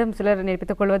நம்மகளிடம் சிலர்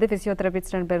நினைத்துக் கொள்வது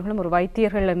பிசியோதெரபிஸ்ட் என்பவர்களும் ஒரு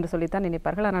வைத்தியர்கள் என்று சொல்லித்தான்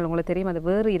நினைப்பார்கள். ஆனால் உங்களுக்கு தெரியும் அது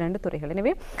வேறு 2 துறைகள்.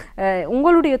 எனவே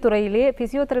உங்களுடைய துறையிலே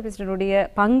பிசியோதெரபிஸ்டினுடைய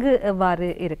பங்கு எவ்வாறு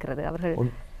இருக்கிறது? அவர்கள்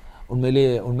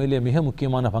உண்மையிலேயே மிக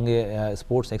முக்கியமான பங்கை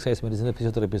ஸ்போர்ட்ஸ் எக்ஸசைஸ் மெடிசன்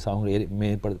ஃபிசியோதெரபிஸ்ட் அவங்க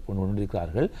மேற்படுத்தி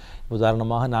கொண்டிருக்கிறார்கள்.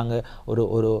 உதாரணமாக நாங்கள்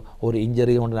ஒரு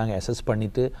இன்ஜரி ஒன்று நாங்கள் அசஸ்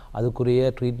பண்ணிவிட்டு அதுக்குரிய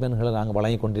ட்ரீட்மெண்ட்களை நாங்கள்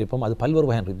வழங்கி கொண்டிருப்போம். அது பல்வேறு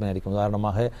வகையான ட்ரீட்மெண்ட் இருக்கும்.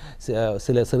 உதாரணமாக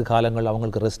சிறு காலங்கள்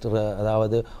அவங்களுக்கு ரெஸ்ட்,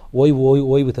 அதாவது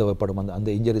ஓய்வு தேவைப்படும் அந்த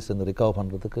இன்ஜரிஸ் வந்து ரிகவர்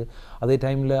பண்ணுறதுக்கு. அதே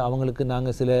டைமில் அவங்களுக்கு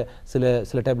நாங்கள்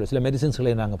சில டேப்லெட், சில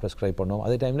மெடிசின்ஸ்களை நாங்கள் ப்ரெஸ்கிரைப் பண்ணுவோம்.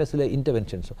 அதே டைமில் சில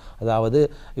இன்டர்வென்ஷன்ஸ், அதாவது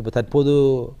இப்போ தற்போது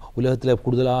உலகத்தில்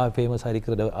கூடுதலாக ஃபேமஸாக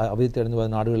இருக்கிற அபிவிருத்தி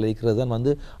நாடுகளில் இருக்கிறது தான்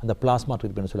வந்து அந்த பிளாஸ்மா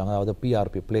ட்ரீட்மெண்ட் சொல்லுவாங்க. அதாவது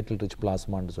பிஆர்பி, பிளேட்லெட் ரிச்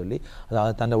பிளாஸ்மான்னு சொல்லி,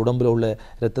 அதாவது தன்னை உடம்பில் உள்ள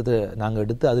இரத்தத்தை நாங்கள்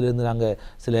எடுத்து அதிலிருந்து நாங்கள்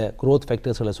சில க்ரோத்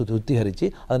ஃபேக்டர்ஸ்களை சுத்திகரித்து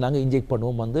அதை நாங்கள் இன்ஜெக்ட்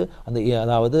பண்ணுவோம். வந்து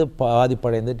அதாவது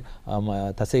பாதிப்படைந்த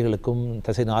தசைகளுக்கும்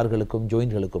தசை நார்களுக்கும்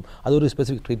ஜாயின்ட்களுக்கும் அது ஒரு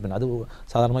ஸ்பெசிஃபிக் ட்ரீட்மெண்ட். அது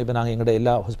சாதாரணமாக இப்போ நாங்கள் எங்களோட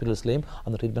எல்லா ஹாஸ்பிட்டல்ஸ்லேயும்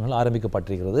அந்த ட்ரீட்மெண்ட்கள்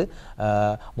ஆரம்பிக்கப்பட்டிருக்கிறது.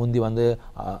 முந்தி வந்து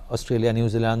ஆஸ்திரேலியா,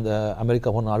 நியூசிலாந்து,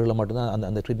 அமெரிக்கா போன்ற நாடுகளில் மட்டும்தான்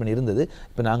அந்த ட்ரீட்மெண்ட் இருந்தது.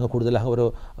 இப்போ நாங்கள் கூடுதலாக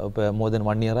இப்போ மோர் தென்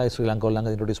 1 இயராக ஸ்ரீலங்காவில்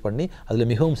நாங்கள் இன்ட்ரோடியூஸ் பண்ணி அதில்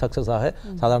மிகவும் சக்ஸஸாக,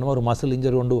 சாதாரணமாக ஒரு மசில்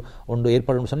இன்ஜரி ஒன்று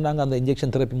ஏற்படும் சொன்னால் நாங்கள் அந்த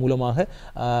இன்ஜெக்ஷன் தெரப்பி மூலமாக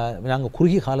நாங்கள்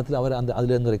குறுகிய காலத்தில் அவர்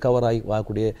அதிலிருந்து ரிகவர் ஆகி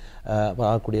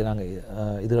வரக்கூடிய நாங்கள்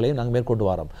இதுகளையும் நாங்கள் மேற்கொண்டு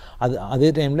வரோம். அதே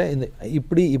டைமில்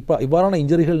இவ்வாறான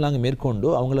இன்ஜரிகள் நாங்கள் மேற்கொண்டு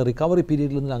அவங்கள ரிகவரி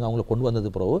பீரியட்லேருந்து நாங்கள் அவங்களை கொண்டு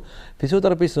வந்தது பிறகு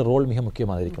ஃபிசியோதெரபிஸ்ட் ரோல் மிக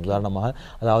முக்கியமாக இருக்கும். உதாரணமாக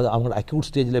அதாவது அவங்களோட அக்யூட்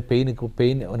ஸ்டேஜில்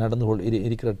பெயின் நடந்து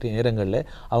இருக்கிற நேரங்களில்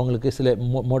அவங்களுக்கு சில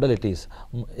மொடலிட்டிஸ்,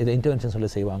 இதை இன்டர்வென்ஷன்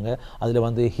சொல்லி செய்வாங்க. அதில்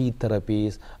வந்து ஹீட்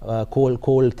தெரப்பீஸ்,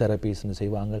 கோல்ட் தெரப்பீஸ்ன்னு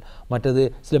செய்வாங்க. மற்றது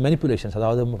சில மெனிப்புலேஷன்ஸ்,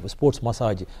 அதாவது ஸ்போர்ட்ஸ்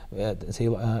மசாஜ்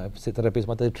தெரப்பீஸ்,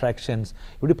 மற்றது ட்ராக்ஷன்ஸ்,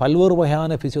 இப்படி பல்வேறு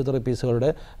வகையான ஃபிசியோதெரபிஸ்களோட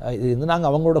இது நாங்கள்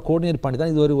அவங்களோட கோஆர்டினேட் பண்ணி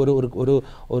தான் இது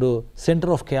ஒரு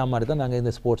சென்டர் ஆஃப் கேர் மாதிரி தான் நாங்கள்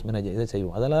இந்த ஸ்போர்ட்ஸ் மேனேஜ் இதை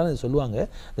செய்வோம். அதெல்லாம் சொல்லுவாங்க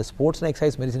இந்த ஸ்போர்ட்ஸ் அண்ட்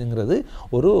எக்ஸசைஸ் மெடிசின்ங்கிறது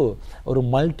ஒரு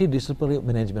மல்டி டிசிப்ளினரி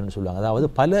மேனேஜ்மெண்ட்னு சொல்லுவாங்க. அதாவது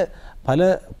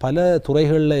பல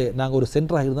துறைகளில் நாங்கள் ஒரு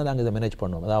சென்டராக இருந்தால் நாங்கள் இதை மேனேஜ்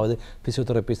பண்ணுவோம். அதாவது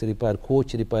ஃபிசியோதெரபிஸ்ட் இருப்பார்,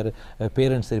 கோச் இருப்பார்,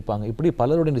 பேரண்ட்ஸ் இருப்பாங்க. இப்படி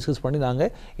பலருடன் டிஸ்கஸ் பண்ணி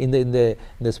நாங்கள்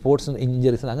இந்த ஸ்போர்ட்ஸ்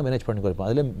இன்ஜரிஸ் நாங்கள் மேனேஜ் பண்ணி கொடுப்போம்.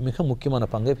 அதில் மிக முக்கியமான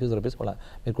பங்கு ஃபிசியோதெரபிஸ்ட்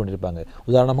மேற்கொண்டிருப்பாங்க.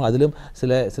 உதாரணமாக அதிலும்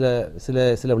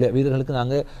சில வீரர்களுக்கு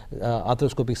நாங்கள்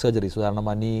ஆர்த்ரோஸ்கோபிக் சர்ஜரிஸ்,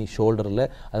 உதாரணமாக நீ ஷோல்டரில்,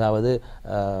 அதாவது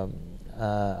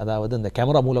இந்த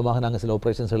கேமரா மூலமாக நாங்கள் சில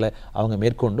ஆப்ரேஷன்ஸ்களை அவங்க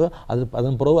மேற்கொண்டு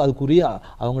அதன் பிறகு அதுக்குரிய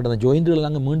அவங்களோட அந்த ஜாயிண்ட்களை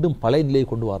நாங்கள் மீண்டும் பழைய நிலையை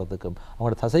கொண்டு வரதுக்கும்,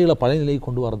 அவங்களோட தசைகளை பழைய நிலையை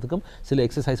கொண்டு வரதுக்கும் சில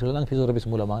எக்ஸசைஸ்களை நாங்கள்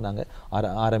ஃபிசியோதெரபிஸ்ட் மூலமாக நாங்கள்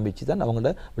ஆரம்பித்து தான்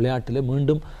அவங்களோட விளையாட்டில்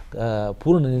மீண்டும்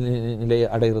பூர்ண நிலையை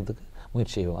அடைகிறதுக்கு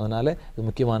முயற்சி செய்வோம். அதனால் இது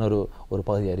முக்கியமான ஒரு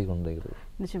பகுதி அறிக்கொண்டிருக்கிறது.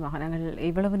 நிச்சயமாக நாங்கள்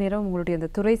இவ்வளவு நேரம் உங்களுடைய அந்த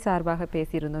துறை சார்பாக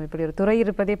பேசியிருந்தோம். இப்படி ஒரு துறை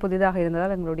இருப்பதே புதிதாக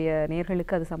இருந்ததால் எங்களுடைய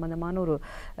நேயர்களுக்கு அது சம்பந்தமான ஒரு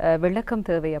விளக்கம்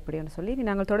தேவை அப்படின்னு சொல்லி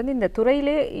நாங்கள் தொடர்ந்து இந்த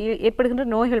துறையிலே ஏற்படுகின்ற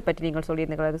நோய்கள் பற்றி நீங்கள்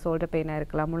சொல்லியிருந்தீர்கள். அது ஷோல்டர் பெயினாக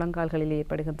இருக்கலாம், முழங்கால்களில்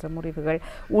ஏற்படுகின்ற முறிவுகள்,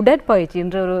 உடற்பயிற்சி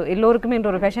இன்று எல்லோருக்குமே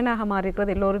இன்று ஒரு ஃபேஷனாக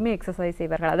மாறியிருக்கிறது. எல்லோருமே எக்ஸசைஸ்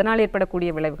செய்வார்கள், அதனால்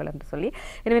ஏற்படக்கூடிய விளைவுகள் என்று சொல்லி.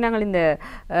 எனவே நாங்கள் இந்த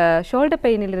ஷோல்டர்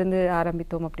பெயினிலிருந்து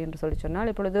ஆரம்பித்தோம் அப்படின்னு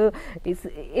சொன்னால் இப்பொழுது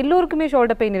எல்லோருக்குமே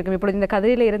ஷோல்டர் பெயின் இருக்கும். இப்பொழுது இந்த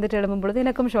கதையில் இருந்துட்டு எழும்பும் பொழுது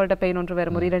எனக்கும் ஷோல்டர் பெயின் ஒன்று வரும்,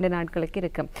 ஒரு 2 நாட்களுக்கு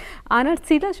இருக்கும். ஆனால்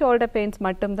சில ஷோல்டர் பெயின்ஸ்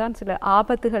மட்டும்தான் சில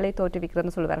ஆபத்துகளை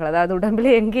தோற்றுவிக்கிறதுன்னு சொல்வார்கள். அதாவது உடம்பில்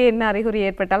எங்கே என்ன அறிகுறி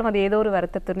ஏற்பட்டாலும் அது ஏதோ ஒரு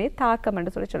வருத்தத்தினே தாக்கம்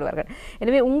என்று சொல்லுவார்கள்.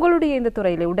 எனவே உங்களுடைய இந்த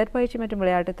துறையிலே, உடற்பயிற்சி மற்றும்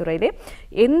விளையாட்டு துறையிலே,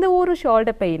 எந்த ஒரு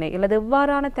ஷோல்டர் பெயினை அல்லது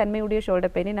எவ்வாறான தன்மையுடைய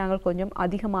ஷோல்டர் பெயினை நாங்கள் கொஞ்சம்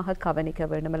அதிகமாக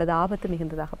கவனிக்க வேண்டும் அல்லது ஆபத்து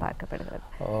மிகுந்ததாக பார்க்கப்படுகிறது?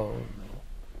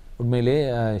 உண்மையிலே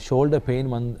ஷோல்டர் பெயின்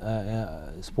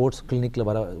ஸ்போர்ட்ஸ் கிளினிக்கில்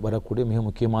வரக்கூடிய மிக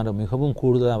முக்கியமான, மிகவும்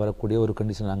கூடுதலாக வரக்கூடிய ஒரு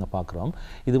கண்டிஷன் நாங்கள் பார்க்குறோம்.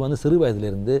 இது சிறு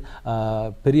வயதிலிருந்து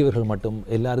பெரியவர்கள் மட்டும்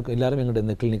எல்லாரும் எங்களுடைய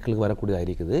இந்த கிளினிக்களுக்கு வரக்கூடியதாக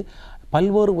இருக்குது.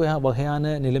 பல்வேறு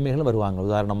வகையான நிலைமைகள் வருவாங்க.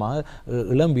 உதாரணமாக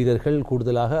இளம் வீரர்கள்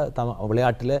கூடுதலாக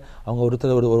விளையாட்டில் அவங்க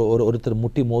ஒருத்தர்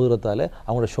முட்டி மோதுறதால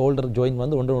அவங்களோட ஷோல்டர் ஜாயின்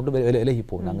வந்து ஒன்று விலகி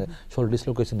போகும். நாங்கள் ஷோல்டர்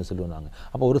டிஸ்லோகேஷன் சொல்லுவோம். நாங்கள்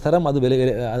அப்போ ஒரு தரம் அது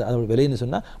விலைன்னு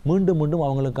சொன்னால் மீண்டும்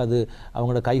அவங்களுக்கு அது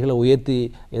அவங்களோட கைகளை உயர்த்தி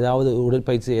ஏதாவது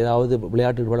உடற்பயிற்சி ஏதாவது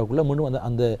விளையாட்டு ஈடுபடக்குள்ள மீண்டும்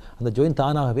அந்த ஜாயின்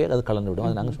தானாகவே அது கலந்து விடும்.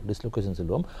 அது நாங்கள் டிஸ்லோகேஷன்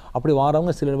சொல்லுவோம். அப்படி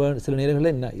வாரவங்க சில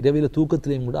நேரங்களில் இரவில்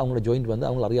தூக்கத்திலையும் கூட அவங்களோட ஜாயிண்ட் வந்து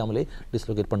அவங்க அறியாமலே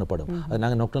டிஸ்லோகேட் பண்ணப்படும். அது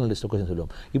நாங்கள் நொக்டர்னல் டிஸ்லோகேஷன்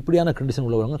சொல்லுவோம். இப்படியான கண்டிஷன்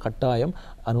உள்ளவங்க கட்டாயம்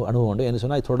அனுபவம் உண்டு. என்ன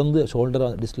சொன்னால் தொடர்ந்து ஷோல்டரை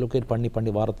டிஸ்லோகேட்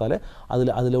பண்ணி வரத்தால்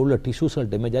அதில் உள்ள டிஷ்யூஸ்கள்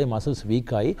டேமேஜ் ஆகி மசில்ஸ்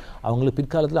வீக் ஆகி அவங்களுக்கு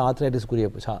பிற்காலத்தில் ஆர்த்ரைட்டிஸ்க்குரிய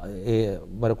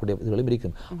வரக்கூடிய இதுகளும்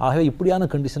இருக்கும். ஆகவே இப்படியான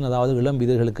கண்டிஷன் அதாவது இளம்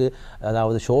வீரர்களுக்கு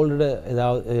அதாவது ஷோல்டரை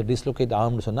ஏதாவது டிஸ்லோகேட்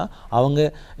ஆகும்னு சொன்னால் அவங்க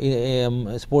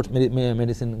ஸ்போர்ட்ஸ்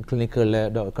மெடிசின்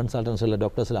கிளினிக்குகளில் கன்சல்டன்ஸில்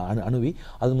டாக்டர்ஸில் அணுவி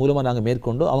அது மூலமாக நாங்கள்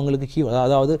மேற்கொண்டு அவங்களுக்கு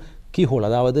அதாவது கீஹோல்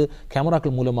அதாவது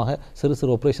கேமராக்கள் மூலமாக சிறு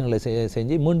சிறு ஆப்ரேஷன்களை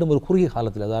செஞ்சு மீண்டும் ஒரு குறுகிய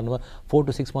காலத்தில் உதாரணமாக 4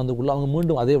 to 6 மந்த்துக்குள்ளே அவங்க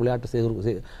மீண்டும் அதே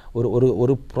விளையாட்டு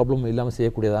ஒரு ப்ராப்ளம் இல்லாமல்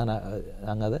செய்யக்கூடியதாக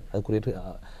நாங்கள் அதுக்குரிய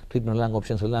ட்ரீட்மெண்ட்லாம் நாங்கள்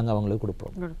ஆப்ஷன்ஸ் நாங்கள் அவங்களுக்கு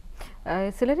கொடுப்போம்.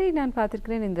 சிலரை நான்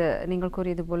பார்த்திருக்கிறேன், இந்த நீங்கள்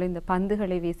கூறியது போல இந்த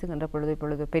பந்துகளை வீசுகின்ற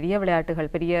பொழுது பெரிய விளையாட்டுகள்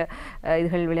பெரிய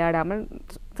இதுகள் விளையாடாமல்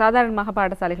சாதாரணமாக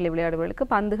பாடசாலைகளை விளையாடுவதற்கு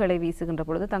பந்துகளை வீசுகின்ற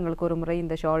பொழுது தங்களுக்கு ஒரு முறை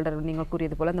இந்த ஷோல்டர் நீங்கள்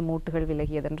கூறியது போல அந்த மூட்டுகள்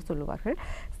விலகியது என்று சொல்லுவார்கள்.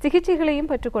 சிகிச்சைகளையும்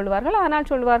பெற்றுக்கொள்வார்கள். ஆனால்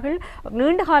சொல்வார்கள்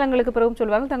நீண்ட காலங்களுக்கு பிறகும்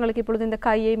சொல்வார்கள் தங்களுக்கு இப்பொழுது இந்த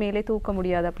கையை மேலே தூக்க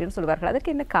முடியாது அப்படின்னு சொல்வார்கள்.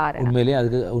 அதுக்கு என்ன காரணம்?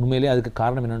 உண்மையிலே அதுக்கு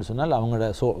காரணம் என்னென்னு சொன்னால்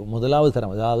அவங்களோட முதலாவது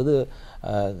தரம் அதாவது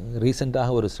ரீசெண்டாக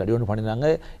ஒரு ஸ்டடி ஒன்று பண்ணினாங்க.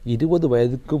 20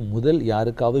 வயதுக்கு முதல்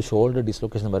யாருக்காவது ஷோல்டர்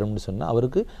டிஸ்லோகேஷன் வரும்னு சொன்னால்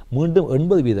அவருக்கு மீண்டும்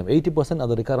 80% 80%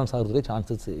 அது ரிகரன்ஸ் ஆகிறதுக்கு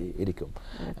சான்சஸ் இருக்கும்.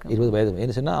 20 வயது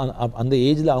என்ன சொன்னால் அந்த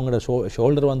ஏஜில் அவங்களோட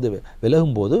ஷோல்டர் வந்து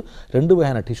விலகும் போது 2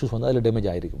 வகையான டிஷ்யூஸ் வந்து அதில் டேமேஜ்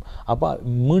ஆகிருக்கும். அப்போ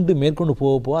மீண்டும் மேற்கொண்டு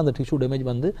போக அந்த டிஷ்யூ டேமேஜ்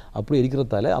வந்து அப்படி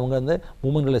இருக்கிறதால அவங்க அந்த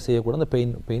மூமெண்ட்களை செய்யக்கூட அந்த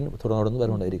பெயின் தொடர்ந்து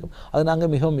வருவதாக இருக்கும். அதை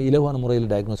நாங்கள் மிகவும் இலவான முறையில்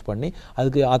டயக்னோஸ் பண்ணி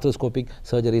அதுக்கு ஆர்த்ரோஸ்கோபிக்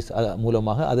சர்ஜரிஸ்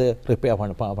மூலமாக அதை ரிப்பேர்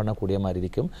பண்ணக்கூடிய மாதிரி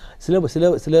இருக்கும்.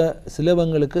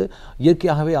 சிலவங்களுக்கு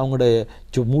இயற்கையாகவே அவங்களுடைய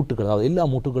மூட்டுகள் அதாவது எல்லா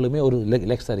மூட்டுகளுமே ஒரு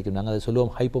லெக்ஸாக இருக்கும். நாங்கள் அதை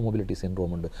சொல்லுவோம் ஹைப்பர் மொபிலிட்டி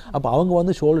சிண்ட்ரோம் உண்டு. அப்போ அவங்க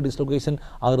வந்து ஷோல்டர் டிஸ்லோகேஷன்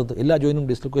ஆகிறது எல்லா ஜாயினும்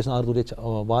டிஸ்லோகேஷன் ஆகிறதுடைய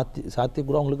சாத்தியம்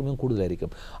கூட அவங்களுக்கு மிகவும் கூடுதலாக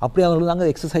இருக்கும். அப்படி அவங்களுக்கு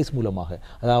நாங்கள் எக்ஸசைஸ் மூலமாக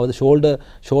அதாவது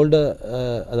ஷோல்டர்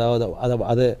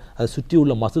அதாவது அதை சுற்றி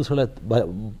உள்ள மசில்ஸ்களை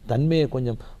தன்மையை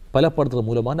கொஞ்சம் பலப்படுத்துறது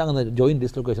மூலமாக நாங்கள் அந்த ஜாயின்ட்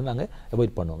டிஸ்லோகேஷன் நாங்கள்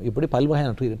அவாய்ட் பண்ணுவோம். இப்படி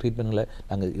பல்வகையான ட்ரீட்மெண்ட்களை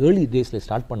நாங்கள் ஏர்லி டேஸில்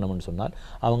ஸ்டார்ட் பண்ணோம்னு சொன்னால்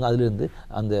அவங்க அதிலிருந்து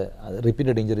அந்த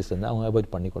ரிப்பீட்டட் இன்ஜுரிஸ்லேருந்து அவங்க அவாய்ட்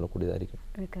பண்ணிக்கொள்ளக்கூடியதாக இருக்கும்.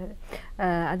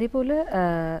 அதே போல்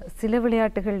சில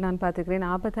விளையாட்டுகள் நான் பார்த்துக்கிறேன்,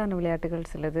 ஆபத்தான விளையாட்டுகள்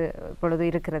சிலது இப்பொழுது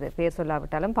இருக்கிறது, பேர்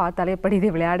சொல்லாவிட்டாலும் பார்த்தாலே எப்படி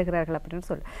இதை விளையாடுகிறார்கள் அப்படின்னு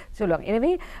சொல்லுவாங்க.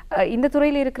 எனவே இந்த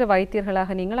துறையில் இருக்கிற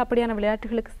வைத்தியர்களாக நீங்கள் அப்படியான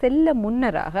விளையாட்டுகளுக்கு செல்ல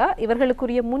முன்னராக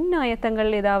இவர்களுக்குரிய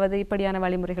முன்னாயத்தங்கள் ஏதாவது இப்படியான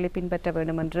வழிமுறைகளை பின்பற்ற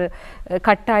வேண்டும் என்று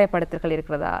கட்டாயப்படுத்தல்கள்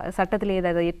இருக்கிறதா, சட்டத்தில்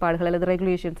ஏதாவது ஏற்பாடுகள் அல்லது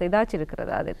ரெகுலேஷன்ஸ் ஏதாச்சும்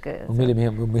இருக்கிறதா? அதுக்கு உண்மையிலே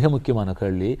மிக முக்கியமான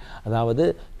கேள்வி. அதாவது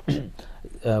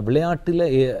விளையாட்டில்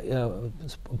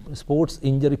ஸ்போர்ட்ஸ்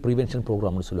இன்ஜரி ப்ரிவென்ஷன்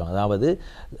ப்ரோக்ராம்னு சொல்லுவாங்க.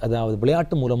 அதாவது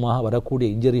விளையாட்டு மூலமாக வரக்கூடிய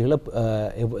இன்ஜரிகளை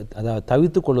அதாவது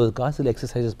தவிர்த்து கொள்வதற்காக சில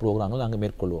எக்ஸசைசஸ் ப்ரோக்ராம்கள் நாங்கள்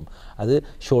மேற்கொள்வோம். அது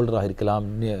ஷோல்டராக இருக்கலாம்,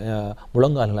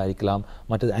 முழங்கால்களாக இருக்கலாம்,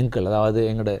 மற்றது ஆங்கிள் அதாவது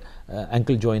எங்களோட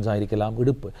ஆங்கிள் ஜாயின்ஸாக இருக்கலாம்,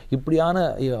 இடுப்பு, இப்படியான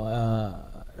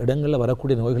இடங்களில்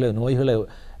வரக்கூடிய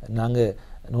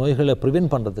நோய்களை ப்ரிவென்ட்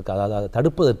பண்ணுறதுக்கு அதாவது அதை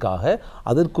தடுப்பதற்காக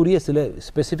அதற்குரிய சில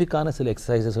ஸ்பெசிஃபிக்கான சில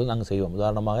எக்ஸசைசஸ்கள் நாங்கள் செய்வோம்.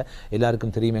 உதாரணமாக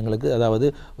எல்லாருக்கும் தெரியும் எங்களுக்கு அதாவது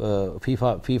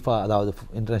ஃபீஃபா அதாவது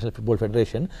இன்டர்நேஷனல் ஃபுட்பால்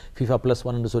ஃபெடரேஷன்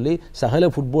FIFA+1 என்று சொல்லி சகல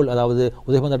ஃபுட்பால் அதாவது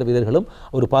உதைபந்தாட்ட வீரர்களும்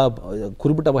ஒரு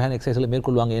குறிப்பிட்ட வகையான எக்ஸசைஸ்களை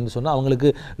மேற்கொள்வாங்க என்று சொன்னால்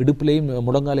அவங்களுக்கு இடுப்பிலையும்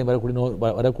முழங்காலையும்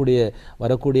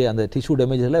வரக்கூடிய அந்த டிஷ்யூ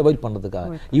டேமேஜ்களை அவாய்ட்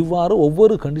பண்ணுறதுக்காக இவ்வாறு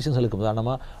ஒவ்வொரு கண்டிஷன்ஸ்களுக்கும்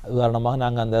உதாரணமாக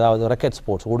நாங்கள் அந்த அதாவது ராக்கெட்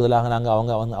ஸ்போர்ட்ஸ் கூடுதலாக நாங்கள்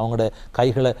அவங்களோட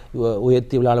கைகளை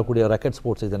உயர்த்தி விளையாடக்கூடிய ராக்கெட்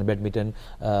ஸ்போர்ட்ஸ் இது பேட்மிண்டன்,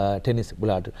 டென்னிஸ்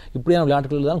விளையாட்டு, இப்படியான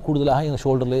விளையாட்டுகள் தான் கூடுதலாக இந்த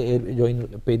ஷோல்டரில் ஜாயின்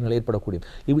பெயின்கள்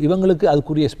ஏற்படக்கூடியும். இவங்களுக்கு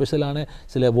அதுக்குரிய ஸ்பெஷலான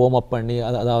சில வார்ம் அப் பண்ணி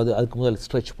அதாவது அதுக்கு முதல்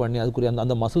ஸ்ட்ரெச் பண்ணி அதுக்குரிய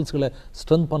அந்த மசில்ஸ்களை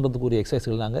ஸ்ட்ரென்த் பண்ணுறதுக்குரிய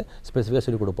எக்ஸசைஸ்கள் நாங்கள் ஸ்பெசிஃபிக்காக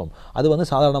சொல்லிக் கொடுப்போம். அது வந்து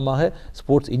சாதாரணமாக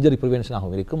ஸ்போர்ட்ஸ் இன்ஜரி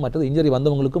ப்ரிவென்ஷனாகவும் இருக்கும். மற்றது இன்ஜரி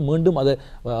வந்தவங்களுக்கும் மீண்டும் அதை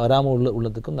வராமல்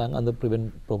உள்ளதுக்கும் நாங்கள் அந்த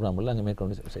ப்ரிவென்ட் ப்ரோக்ராம்கள் நாங்கள்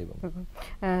மேற்கொண்டு செய்வோம்.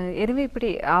 எனவே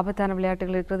இப்படி ஆபத்தான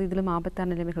விளையாட்டுகள் இருக்கிறது, இதிலும் ஆபத்தான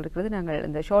நிலைமைகள் இருக்கிறது. நாங்கள்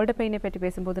இந்த ஷோல்டர் பெயினை பற்றி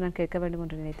பேசும்போது நான் கேட்க வேண்டும்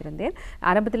என்று நினைத்திருந்தேன்.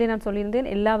 ஆரம்பத்திலே நான் சொல்லியிருந்தேன்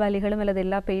எல்லா வலிகளும் அல்லது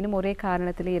எல்லா பெயினும் ஒரே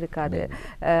காரணத்திலே இருக்காது.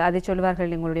 அதை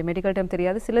சொல்வார்கள் எங்களுடைய மெடிக்கல் டேம்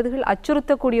தெரியாது, சிலதுகள்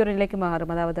அச்சுறுத்தக்கூடிய ஒரு நிலைக்கு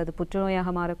மாறும், அதாவது அது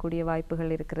புற்றுநோயாக மாறக்கூடிய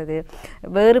வாய்ப்புகள் இருக்கிறது,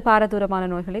 வேறு பாரதூரமான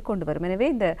நோய்களை கொண்டு வரும். எனவே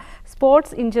இந்த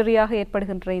ஸ்போர்ட்ஸ் இன்ஜுரியாக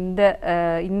ஏற்படுகின்ற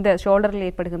இந்த ஷோல்டரில்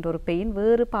ஏற்படுகின்ற ஒரு பெயின்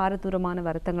வேறு பாரதூரமான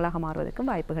வருத்தங்களாக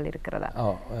மாறுவதற்கும் வாய்ப்புகள் இருக்கிறதா?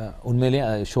 உண்மையிலே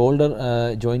ஷோல்டர்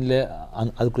ஜாயின்ல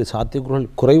அதுக்குரிய சாத்தியக்கூறுகள்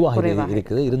குறைவாக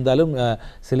இருக்குது. இருந்தாலும்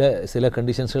சில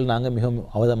கண்டிஷன்ஸ்கள் நாங்கள் மிக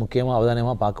முக்கியமாக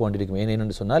அவதானமாக பார்க்க வேண்டியிருக்கும்.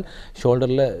 ஏனென்று சொன்னால்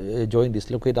ஷோல்டரில் ஜாயிண்ட்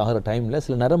டிஸ்லோகேட் ஆகிற டைமில்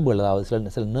சில நரம்புகள், அதாவது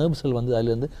சில நர்வ்ஸ்கள் வந்து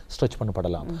அதிலிருந்து ஸ்ட்ரெச்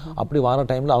பண்ணப்படலாம். அப்படி வர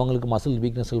டைமில் அவங்களுக்கு மசில்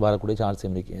வீக்னஸ்கள் வரக்கூடிய சான்ஸ்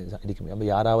இருக்கும். நம்ம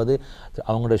யாராவது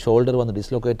அவங்களோட ஷோல்டர் வந்து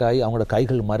டிஸ்லோகேட் ஆகி அவங்களோட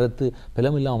கைகள் மரத்து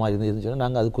பிளமில்லாமல் இருந்துச்சுன்னா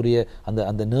நாங்கள் அதுக்குரிய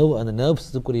அந்த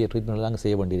நர்வ்ஸுக்குரிய ட்ரீட்மெண்ட் நாங்கள்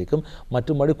செய்ய வேண்டியிருக்கும்.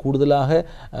 மற்றபடி கூடுதலாக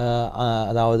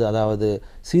அதாவது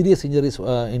சீரியஸ் இன்ஜரிஸ்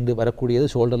என்று வரக்கூடியது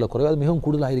ஷோல்டரில் குறைவு, அது மிகவும்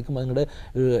கூடுதலாக இருக்கும்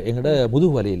எங்களோட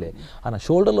முதுகு வலியில். ஆனால்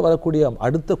ஷோல்டரில் வரக்கூடிய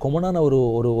அடுத்த கொமனான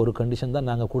ஒரு கண்டிஷன் தான்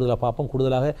நாங்கள் கூடுதலாக பார்ப்போம்.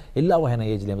 கூடுதலாக எல்லா வகையான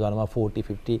ஏஜ்லேயும், உதாரணமாக 40,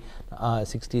 50,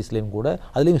 60ஸ்லேயும் கூட,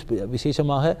 அதுலேயும்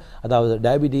விசேஷமாக அதாவது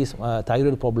டயபிட்டிஸ்,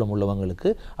 தைராய்டு ப்ராப்ளம் உள்ளவங்களுக்கு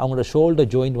அவங்களோட ஷோல்டர்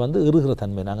ஜாயிண்ட் வந்து இறுகிற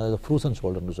தன்மை, நாங்கள் அதை ஃப்ரூசன்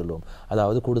ஷோல்டர்னு சொல்லுவோம்.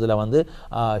 அதாவது கூடுதலாக வந்து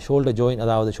ஷோல்டர் ஜாயிண்ட்,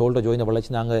 அதாவது ஷோல்டர் ஜாயிண்டை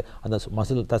வளைச்சி நாங்கள் அந்த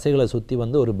மசில் தசைகளை சுற்றி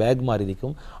வந்து ஒரு பேக் மாதிரி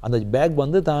இருக்கும். அந்த பேக்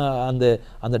வந்து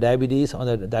அந்த டயபிட்டிஸ்,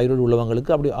 அந்த தைராய்டு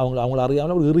உள்ளவங்களுக்கு அப்படி அவங்கள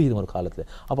அறியாமல் ஒரு இறுகிடும் ஒரு காலத்தில்.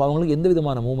 அப்போ அவங்களுக்கு எந்த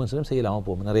விதமான மூவ்மெண்ட்ஸும் செய்யலாமல்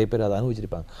போகும். நிறைய பேர் அதை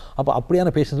அனுபவிச்சிருப்பாங்க. அப்போ அப்படியான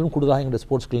பேஷண்ட்ஸும் கூடுதலாக எங்களோட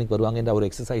ஸ்போர்ட்ஸ் கிளினிக் வருவாங்க என்ற ஒரு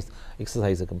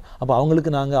எக்ஸசைஸுக்கும். அப்போ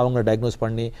அவங்களுக்கு நாங்கள் அவங்களை டயக்னோஸ்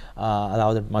பண்ணி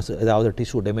ஏதாவது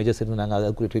டிஷ்யூ டேமேஜஸ் இருந்து நாங்கள்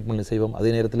அதுக்கு ட்ரீட்மெண்ட் செய்வோம்.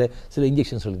 அதே நேரத்தில் சில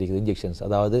இன்ஜெக்ஷன்ஸ் இருக்குது.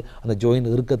 அதாவது அந்த ஜாயிண்ட்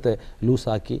இறுக்கத்தை லூஸ்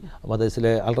ஆக்கி அதை சில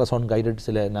அல்ட்ராசவுண்ட் கைடட்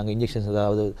சில நாங்கள் இன்ஜெக்ஷன்ஸ்,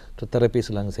 அதாவது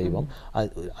தெரப்பீஸ் நாங்கள் செய்வோம்.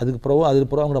 அதுக்கு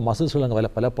பிறகு அவங்களோட மசில்ஸ்கள் நாங்கள்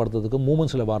பலப்படுத்துறதுக்கு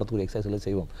மூமெண்ட்ஸில் வாரத்துக்கு எக்ஸசைஸ்களை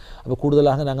செய்வோம். அப்போ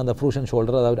கூடுதலாக நாங்கள் அந்த ஃப்ரூஷன்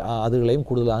ஷோல்டர், அதாவது அதுகளையும்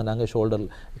கூடுதலாக நாங்கள் ஷோல்டர்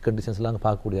கண்டிஷன்ஸ்லாம் நாங்கள்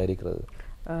பார்க்கக்கூடியதாக இருக்கிறது.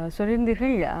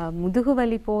 சொல்லியிருந்தீர்கள் முதுகு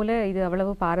வலி போல இது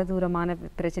அவ்வளவு பாரதூரமான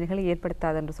பிரச்சனைகளை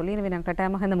ஏற்படுத்தாது என்று சொல்லி. எனவே நான்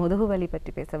கட்டாயமாக இந்த முதுகு வலி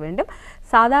பற்றி பேச வேண்டும்.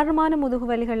 சாதாரணமான முதுகு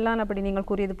வலிகள்லாம் அப்படி நீங்கள்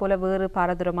கூறியது போல வேறு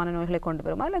பாரதூரமான நோய்களை கொண்டு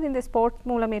வருமா, அல்லது இந்த ஸ்போர்ட்ஸ்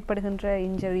மூலம் ஏற்படுகின்ற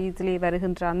இன்ஜுரிஸ்லேயே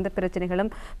வருகின்ற அந்த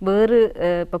பிரச்சனைகளும் வேறு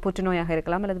இப்போ புற்றுநோயாக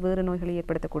இருக்கலாம் அல்லது வேறு நோய்களை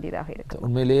ஏற்படுத்தக்கூடியதாக இருக்கும்?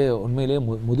 உண்மையிலேயே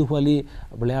முதுகு வலி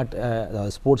விளையாட்டு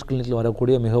ஸ்போர்ட்ஸ் கிளினிக்கில்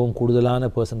வரக்கூடிய மிகவும்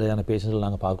கூடுதலான பெர்சன்டேஜான பேஷண்ட்கள்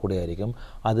நாங்கள் பார்க்கக்கூடியதாக இருக்கும்.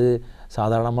 அது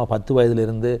சாதாரணமாக 10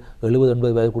 வயதிலிருந்து 70-80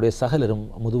 வயதுக்கூடிய சகலரும்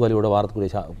முதுகுவலியோட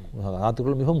வாரத்துக்குரிய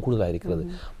ஆத்துக்கள் மிகவும் கூடுதலாக இருக்கிறது.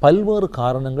 பல்வேறு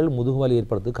காரணங்கள் முதுகுவலி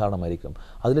ஏற்படுறதுக்கு காரணமாக இருக்கும்.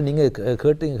 அதில்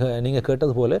நீங்கள்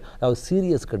கேட்டது போல, அதாவது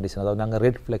சீரியஸ் கண்டிஷன், அதாவது நாங்கள்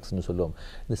ரெட் ஃப்ளெக்ஸ்னு சொல்லுவோம்.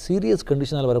 இந்த சீரியஸ்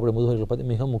கண்டிஷனால் வரக்கூடிய முதுகுவலிகளை பற்றி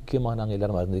மிக முக்கியமாக நாங்கள்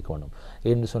எல்லாரும் அறிந்திருக்க வேண்டும்.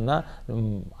 ஏன்னு சொன்னால்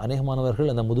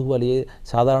அநேகமானவர்கள் அந்த முதுகுவலியை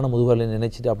சாதாரண முதுகுவலியை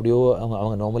நினைச்சிட்டு அப்படியோ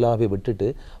அவங்க நார்மலாகவே விட்டுட்டு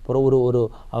அப்புறம் ஒரு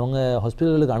அவங்க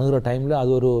ஹாஸ்பிட்டல்களுக்கு அணுகிற டைமில்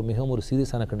அது மிகவும் ஒரு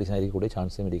சீரியஸான கண்டிஷன் இருக்கக்கூடிய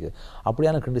சான்ஸும் இருக்குது.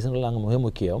 அப்படியான கண்டிஷன்கள் நாங்கள் மிக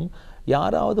முக்கியம்.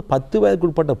 யாராவது 10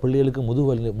 வயதுக்குட்பட்ட பிள்ளைகளுக்கு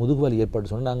முதுகுவலி ஏற்பட்டு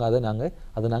சொன்னால் அதை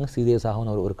நாங்கள்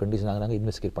சீரியஸாக ஒரு கண்டிஷனாக நாங்கள்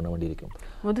இன்வெஸ்டிகேட் பண்ண வேண்டியிருக்கும்.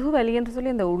 முதுகுவலி என்று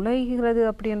சொல்லி அந்த உழைகிறது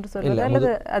அப்படி என்று சொல்றது,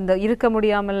 அல்லது அந்த இருக்க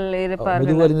முடியாமல் இருப்பார்கள்.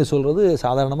 முதுகுவலின்னு சொல்றது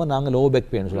சாதாரணமாக நாங்கள் லோ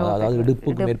பேக் பெயின் சொல்லுவோம், அதாவது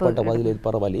இடுப்புக்கு மேற்பட்ட பகுதியில்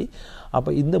ஏற்படுற வலி. அப்போ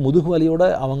இந்த முதுகுவலியோட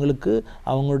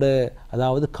அவங்களோட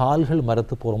அதாவது கால்கள்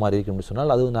மரத்து போகிற மாதிரி இருக்குன்னு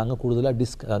சொன்னால் அது நாங்கள் கூடுதலாக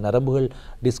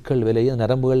டிஸ்கள் விலையை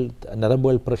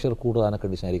நரம்புகள் ப்ரெஷர் கூடுதலான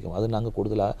கண்டிஷன் இருக்கும். அது நாங்கள்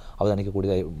கூடுதலாக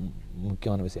அவதானிக்கக்கூடிய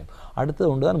முக்கியமான விஷயம். அடுத்தது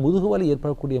ஒன்று தான் முதுகுவலி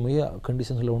ஏற்படக்கூடிய மிக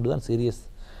கண்டிஷன்ஸில் ஒன்று தான் சீரியஸ்,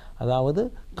 அதாவது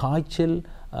காய்ச்சல்,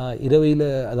 இரவையில்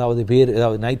அதாவது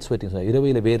நைட் ஸ்வெட்டிங்,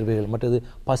 இரவையில் வேர்வைகள், மற்றது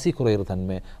பசி குறையிற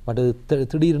தன்மை, மற்றது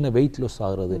திடீர்னு வெயிட் லாஸ்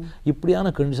ஆகிறது.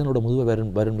 இப்படியான கண்டிஷனோட முதுகு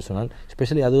வரும்னு சொன்னால்,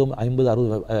 ஸ்பெஷலி அதுவும்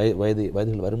 50-60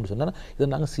 வயதுகள் வரும்னு சொன்னால் இதை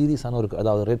நாங்கள் சீரியஸான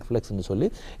அதாவது ரெட் ஃப்ளெக்ஸ்ன்னு சொல்லி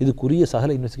இதுக்குரிய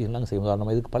சகல இன்வெஸ்டிகேஷன் நாங்கள் செய்வோம்.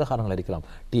 காரணம் இதுக்கு பல காரணங்கள் இருக்கலாம்.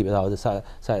 அதாவது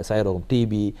சயரோகம்,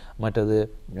 டிபி, மற்றது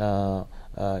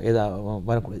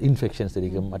வரக்கூடிய இன்ஃபெக்ஷன்ஸ்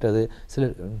இருக்கும், மற்றது சில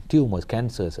டியூமர்ஸ்,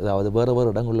 கேன்சர்ஸ், அதாவது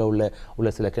வேறு இடங்களில் உள்ள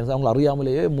சில கேன்சர் அவங்க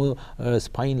அறியாமலேயே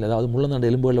ஸ்பைனில், அதாவது முள்ளந்தண்டு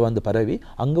எலும்புகளில் வந்து பரவி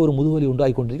அங்கே ஒரு முதுகுவலி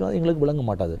உண்டாகி கொண்டிருக்கும். அது எங்களுக்கு விளங்க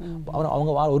மாட்டாது.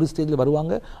 அவங்க ஒரு ஸ்டேஜில்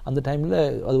வருவாங்க, அந்த டைமில்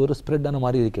அது ஒரு ஸ்ப்ரெட்டான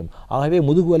மாதிரி இருக்கும். ஆகவே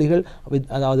முதுகுவலிகள்,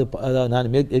 அதாவது நான்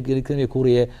ஏற்கனவே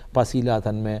கூறிய பசியில்லா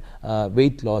தன்மை,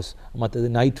 வெயிட் லாஸ், மற்றது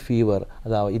நைட் ஃபீவர்,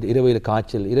 அதாவது இரவையில்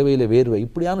காய்ச்சல், இரவையில் வேர்வை,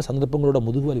 இப்படியான சந்தர்ப்பங்களோட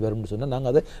முதுகுவலி வரும்னு சொன்னால்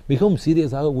நாங்கள் அதை மிகவும்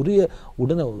சீரியஸாக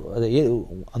உடனே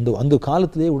அந்த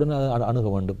காலத்திலேயே உடனே அணுக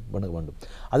வேண்டும்.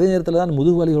 அதே நேரத்தில் தான்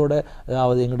முதுகுவலிகளோட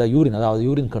அதாவது எங்களோட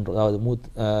யூரின் கண்ட்ரோல்,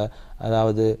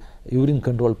 அதாவது யூரின்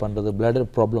கண்ட்ரோல் பண்ணுறது, பிளட்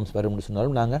ப்ராப்ளம்ஸ் வரும்னு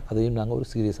சொன்னாலும் அதையும் ஒரு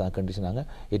சீரியஸான கண்டிஷன் நாங்கள்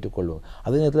ஏற்றுக்கொள்வோம்.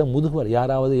 அதே நேரத்தில் முதுகுவலி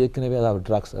யாராவது ஏற்கனவே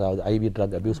ட்ரக்ஸ், அதாவது ஐவி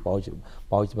ட்ரக் அபியூஸ்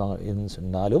பாவிச்சுப்பாங்க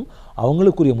சொன்னாலும்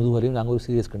அவங்களுக்குரிய முதுகுவலியும் நாங்கள் ஒரு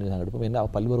சீரியஸ் கண்டிஷனாக எடுப்போம். ஏன்னா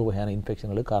பல்வேறு வகையான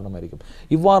இன்ஃபெக்ஷன்களுக்கு காரணமாக இருக்கும்.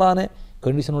 இவ்வாறான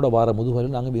கண்டிஷனோட வார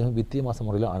முதுகுவலியில் நாங்கள் மிகவும் வித்தியாச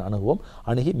முறையில்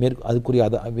அணுகி அதுக்குரிய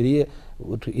பெரிய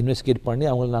இன்வெஸ்டிகேட் பண்ணி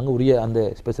அவங்களுக்கு நாங்கள் உரிய அந்த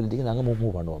ஸ்பெஷாலிட்டிக்கு நாங்கள்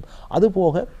மூவ் பண்ணுவோம்.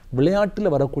 அதுபோக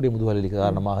விளையாட்டில் வரக்கூடிய முதுகுவலிக்கு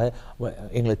காரணமாக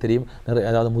எங்களுக்கு தெரியும்,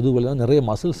 அதாவது முதுகுவலியில் நிறைய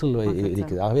மசில்ஸ்கள்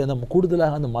இருக்குது. ஆகவே அந்த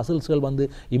கூடுதலாக அந்த மசில்ஸ்கள்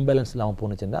இம்பேலன்ஸ் இல்லாமல்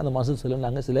போணுச்சுன்னா அந்த மசில்ஸ்களில்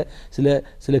நாங்கள்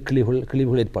சில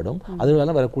கிழிவுகள் ஏற்படும்.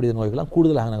 அதுகளெல்லாம் வரக்கூடிய நோய்கள்லாம்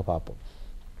கூடுதலாக நாங்கள் பார்ப்போம்.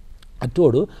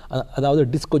 அற்றோடு அதாவது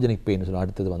டிஸ்கோஜெனிக் பெயின் சொல்லுவோம்.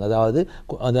 அடுத்தது வந்து அதாவது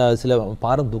சில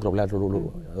பாரம் தூக்குற விளையாட்டுகள்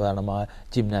உதாரணமாக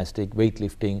ஜிம்னாஸ்டிக், வெயிட்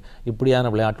லிஃப்டிங் இப்படியான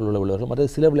விளையாட்டில் உள்ளவர்கள், மற்ற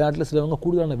சில விளையாட்டில் சிலவங்க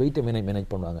கூடுதலான வெயிட்டை மேனேஜ்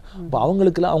பண்ணுவாங்க. இப்போ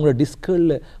அவங்களுக்குலாம் அவங்களோட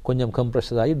டிஸ்களில் கொஞ்சம்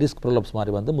கம்ப்ரெஷர் ஆகி டிஸ்க் ப்ரொலப்ஸ்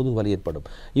மாதிரி வந்து முதுகு வலி ஏற்படும்.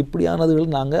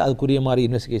 இப்படியானதுகள் நாங்கள் அதுக்குரிய மாதிரி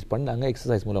இன்வெஸ்டிகேட் பண்ணி நாங்கள்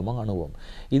எக்ஸசைஸ் மூலமாக அணுவோம்.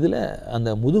 இதில் அந்த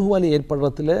முதுகு வலி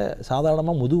ஏற்படுறதுல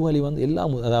சாதாரணமாக முதுகு வலி வந்து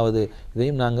அதாவது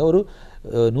இதையும் நாங்கள் ஒரு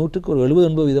 100க்கு ஒரு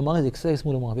 70-80 விதமாக எக்ஸசைஸ்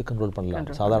மூலமாகவே கண்ட்ரோல் பண்ணலாம்.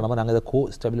 சாதாரணமாக நாங்கள் இதை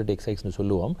ஸ்டெபிலிட்டி எக்ஸசைஸ்னு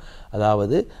சொல்லுவோம்.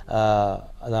 அதாவது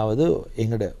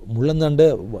எங்களோட முள்ளந்தண்டை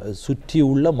சுற்றி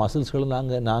உள்ள மசில்ஸ்களை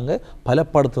நாங்கள்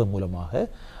பலப்படுத்துவதன் மூலமாக,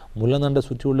 முள்ளந்தண்டை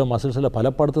சுற்றி உள்ள மசில்ஸில்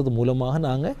பலப்படுத்துறது மூலமாக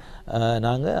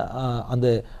நாங்கள்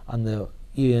அந்த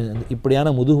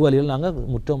இப்படியான முதுகு வலிகள் நாங்கள்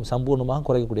முற்றம் சம்பூர்ணமாக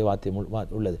குறைக்கக்கூடிய வாத்தியம்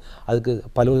உள்ளது. அதுக்கு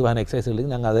பல வகையான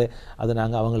எக்ஸசைஸ்களுக்கு நாங்கள் அதை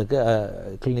நாங்கள் அவங்களுக்கு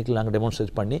கிளினிக்கில் நாங்கள்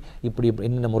டெமான்ஸ்ட்ரேட் பண்ணி இப்படி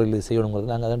என்னென்ன முறையில்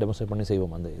செய்யணுங்கிறது நாங்கள் அதை டெமான்ஸ்ட்ரேட் பண்ணி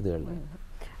செய்வோம். அந்த இதுகள்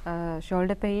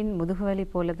ஷோல்டர் பெயின், முதுகுவலி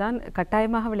போல தான்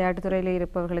கட்டாயமாக விளையாட்டுத்துறையில்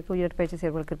இருப்பவர்களுக்கு, உடற்பயிற்சி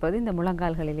செய்வர்களுக்கு இருப்பது இந்த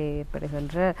முழங்கால்களிலே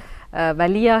ஏற்படுகின்ற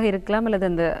வலியாக இருக்கலாம், அல்லது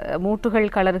அந்த மூட்டுகள்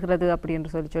கலர்கிறது அப்படி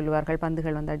என்று சொல்லுவார்கள்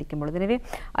பந்துகள் வந்து அடிக்கும் பொழுது. எனவே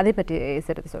அதை பற்றி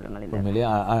சிறிது சொல்லுங்கள். உண்மையிலேயே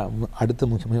அடுத்த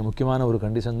முக்கியமான ஒரு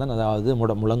கண்டிஷன் தான் அதாவது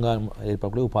முழங்கால்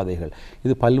ஏற்படக்கூடிய உபாதைகள்.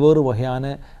 இது பல்வேறு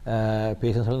வகையான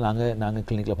பேஷண்ட்ஸ்கள் நாங்கள்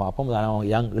கிளினிக்கில் பார்ப்போம்.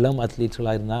 இளம்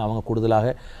அத்லீட்ஸ்களாக இருந்தால் அவங்க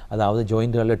கூடுதலாக அதாவது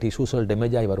ஜாயிண்ட்களில் டிஷ்யூஸ்கள்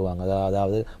டேமேஜ் ஆகி வருவாங்க.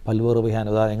 அதாவது பல்வேறு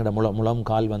வகையான எங்களோட முழம்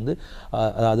கால் வந்து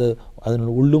அதாவது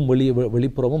அதனுடைய உள்ளும்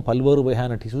வெளிப்புறமும் பல்வேறு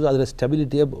வகையான டிஷ்யூஸ் அதில்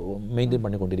ஸ்டெபிலிட்டியை மெயின்டைன்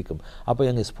பண்ணி கொண்டிருக்கும்.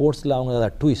 அப்போ எங்கள் ஸ்போர்ட்ஸில்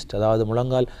அவங்க ட்விஸ்ட், அதாவது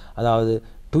முழங்கால் அதாவது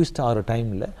ட்விஸ்ட் ஆகிற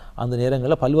டைமில் அந்த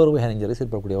நேரங்களில் பல்வேறு வகையான இன்ஜரிஸ்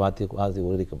ஏற்படக்கூடிய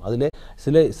வாத்தியம் இருக்கும். அதில்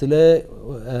சில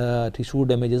டிஷ்யூ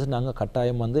டேமேஜஸ் நாங்கள்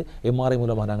கட்டாயம் வந்து எம்ஆர்ஐ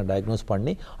மூலமாக நாங்கள் டயக்னோஸ்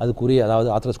பண்ணி அதுக்குரிய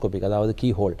அதாவது ஆத்ரோஸ்கோபிக் அதாவது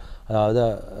கீ ஹோல் அதாவது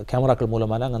கேமராக்கள்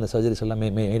மூலமாக நாங்கள் அந்த சர்ஜரிஸ் எல்லாம்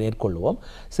மேற்கொள்வோம்.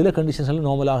 சில கண்டிஷன்ஸில்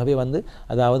நார்மலாகவே வந்து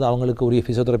அதாவது அவங்களுக்கு உரிய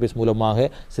ஃபிசியோதெரபிஸ்ட் மூலமாக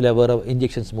சில வேறு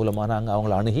இன்ஜெக்ஷன்ஸ் மூலமாக நாங்கள்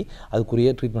அவங்களை அணுகி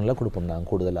அதுக்குரிய ட்ரீட்மெண்ட்லாம் கொடுப்போம்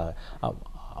நாங்கள் கூடுதலாக.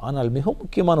 ஆனால் மிக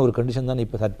முக்கியமான ஒரு கண்டிஷன் தான்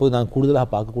இப்போ தற்போது நாங்கள் கூடுதலாக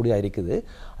பார்க்கக்கூடிய இருக்குது.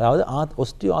 அதாவது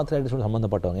ஒஸ்டியோ ஆர்த்ரைட்டிஸோடு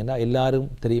சம்மந்தப்பட்டவங்க. ஏன்னா எல்லாரும்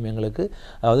தெரியும் எங்களுக்கு,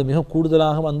 அதாவது மிக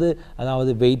கூடுதலாக வந்து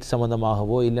அதாவது வெயிட்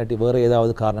சம்மந்தமாகவோ இல்லாட்டி வேறு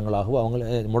ஏதாவது காரணங்களாகவோ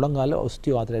அவங்க முழங்கால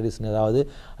ஒஸ்டியோ ஆர்த்ரைட்டிஸ்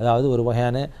அதாவது ஒரு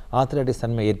வகையான ஆர்த்ரைட்டிஸ்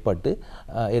தன்மை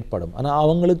ஏற்படும். ஆனால்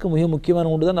அவங்களுக்கு மிக முக்கியமான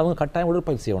ஒன்று தான் அவங்க கட்டாயம்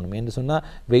உடற்பயிற்சி செய்யணும். என்று சொன்னால்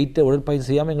வெயிட்டை உடற்பயிற்சி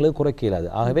செய்யாமல் எங்களுக்கு குறைக்க இயலாது.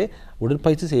 ஆகவே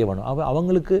உடற்பயிற்சி செய்ய வேணும்.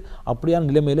 அவங்களுக்கு அப்படியான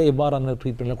நிலைமையில் எவ்வாறான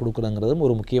ட்ரீட்மெண்ட்லாம் கொடுக்குறங்கிறதும்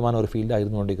ஒரு முக்கியமான ஒரு ஃபீல்டாக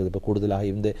இருந்து கொண்டிருக்குது இப்போ கூடுதலாக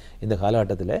இந்த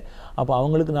காலகட்டத்தில். அப்போ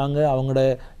அவங்களுக்கு நாங்கள் அவங்களோட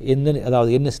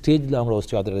என்ன ஸ்டேஜில் அவங்களோட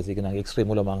ஆஸ்டியோஆர்த்ரைட்டிஸ்க்கு நாங்கள் எக்ஸ்ரே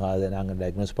மூலமாக அதை நாங்கள்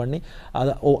டயக்னோஸ் பண்ணி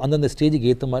அந்தந்த ஸ்டேஜுக்கு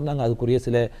ஏற்ற மாதிரி நாங்கள் அதுக்குரிய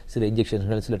சில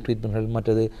இன்ஜெக்ஷன்கள், சில ட்ரீட்மெண்ட்கள்,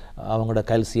 மற்றது அவங்களோட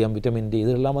கால்சியம், விட்டமின் டி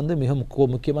இதெல்லாம் வந்து மிக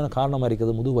முக்கியமான காரணமாக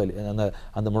இருக்கிறது முதுகுவலி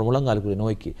அந்த முழங்காலுக்குரிய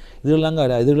நோய்க்கு. இதெல்லாம்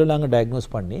நாங்கள் டயக்னோஸ்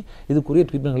பண்ணி இதுக்குரிய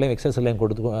ட்ரீட்மெண்ட்களையும் எக்ஸசைஸ் எல்லாம்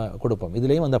கொடுப்போம்.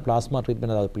 இதுலேயும் அந்த பிளாஸ்மா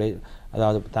ட்ரீட்மெண்ட்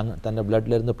அதாவது தன்னை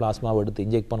பிளட்லேருந்து பிளாஸ்மாவை எடுத்து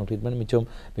இன்ஜெக்ட் பண்ண ட்ரீட்மெண்ட்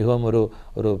மிகவும்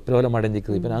ஒரு பிரபலம்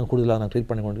அடைஞ்சிக்குது. இப்போ நாங்கள் கூடுதலாக நாங்கள் ட்ரீட்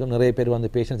பண்ணி கொண்டிருக்கோம். நிறைய பேர் வந்து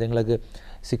பேஷண்ட்ஸ் எங்களுக்கு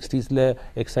 60s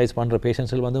எக்ஸசைஸ் பண்ணுற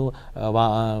பேஷண்ட்ஸ்கள் வந்து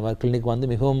கிளினிக் வந்து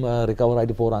மிகவும் ரிகவர்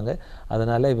ஆகிட்டு போகிறாங்க.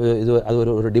 அதனால் அது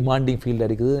ஒரு டிமாண்டிங் ஃபீல்டாக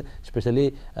இருக்குது. ஸ்பெஷலி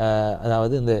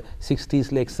அதாவது இந்த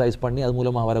 60s எக்ஸசைஸ் பண்ணி அது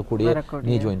மூலமாக வரக்கூடிய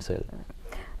நீ ஜாயின்ட்ஸ்கள்.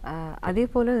 அதே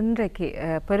போல் இன்றைக்கு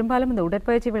பெரும்பாலும் இந்த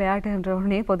உடற்பயிற்சி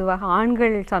விளையாட்டுன்றவுடனே பொதுவாக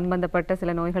ஆண்கள் சம்பந்தப்பட்ட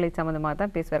சில நோய்களை சம்பந்தமாக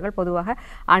தான் பேசுவார்கள். பொதுவாக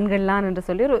ஆண்கள்லாம் என்று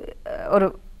சொல்லி ஒரு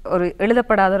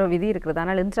எழுதப்படாத ஒரு விதி இருக்கிறது.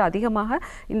 ஆனால் இன்று அதிகமாக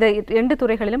இந்த 2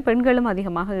 துறைகளிலும் பெண்களும்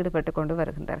அதிகமாக ஈடுபட்டு கொண்டு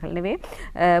வருகின்றார்கள். எனவே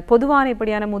பொதுவான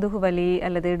இப்படியான முதுகுவலி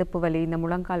அல்லது இடுப்பு வலி, இந்த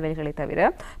முழங்கால் வலிகளை தவிர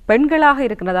பெண்களாக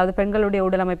இருக்கின்ற, அதாவது பெண்களுடைய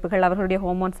உடல் அமைப்புகள், அவர்களுடைய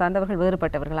ஹோமோன் சார்ந்தவர்கள்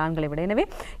வேறுபட்டவர்கள் ஆண்களை விட. எனவே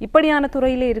இப்படியான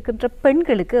துறையிலே இருக்கின்ற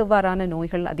பெண்களுக்கு எவ்வாறான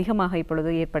நோய்கள் அதிகமாக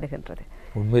இப்பொழுது ஏற்படுகின்றது?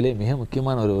 உண்மையிலே மிக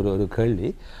முக்கியமான ஒரு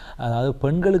கேள்வி. அதாவது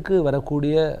பெண்களுக்கு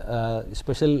வரக்கூடிய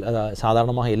ஸ்பெஷல்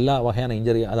சாதாரணமாக எல்லா வகையான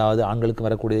இன்ஜரி, அதாவது ஆண்களுக்கு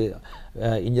வரக்கூடிய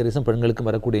இன்ஜரிஸும் பெண்களுக்கும்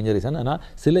வரக்கூடிய இன்ஜரிஸ். ஆனால்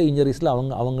சில இன்ஜரிஸில்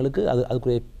அவங்களுக்கு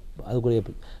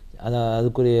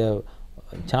அதுக்குரிய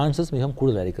சான்சஸ் மிகவும்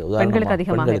கூடுதலாக இருக்குது.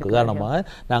 பெண்களுக்கு உதாரணமாக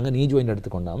நாங்கள் நீ ஜாயிண்ட்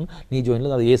எடுத்துக்கொண்டோம். நீ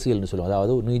ஜாயிண்டில் அது ஏசிஎல்னு சொல்லுவோம்.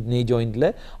 அதாவது நீ ஜாயிண்டில்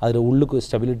அதில் உள்ளுக்கு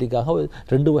ஸ்டெபிலிட்டிக்காக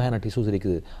 2 வகையான டிஷ்யூஸ்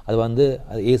இருக்குது. அது வந்து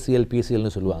ஏசிஎல்,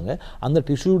 பிசிஎல்னு சொல்லுவாங்க. அந்த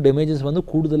டிஷ்யூ டேமேஜஸ் வந்து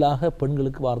கூடுதலாக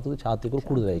பெண்களுக்கு வரதுக்கு சாத்தியக்கூறு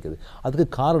கூடுதலாக இருக்குது. அதுக்கு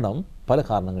காரணம் பல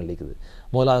காரணங்கள் இருக்குது.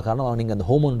 முதலாவது காரணம் நீங்கள் அந்த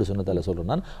ஹோமோன் சொன்னதால்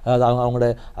சொல்கிறேன். அதாவது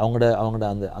அவங்களோட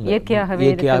அந்த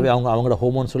இயற்கையாகவே அவங்களோட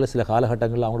ஹோமோன்ஸில் சில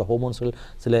காலகட்டங்களில் அவங்களோட ஹோமோன்ஸ்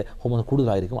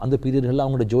கூடுதலாக இருக்கும். அந்த பீரியட்களில்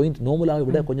அவங்களோட ஜாயிண்ட் நார்மலாக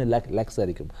விட கொஞ்சம் லேக்ஸாக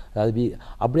இருக்கும். அதாவது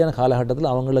அப்படியான காலகட்டத்தில்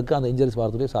அவங்களுக்கு அந்த இன்ஜரிஸ்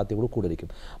வரக்கூடிய சாத்தியம் கூட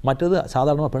இருக்கும். மற்றது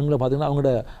சாதாரணமாக பெண்களை பார்த்தீங்கன்னா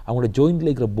அவங்களோட ஜாயிண்டில்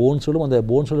இருக்கிற போன்ஸோடும் அந்த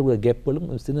போன்ஸோட இருக்கிற கேப்புகளும்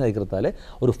சின்ன இருக்கிறதால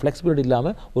ஒரு ஃப்ளெக்சிபிலிட்டி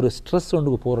இல்லாமல் ஒரு ஸ்ட்ரெஸ்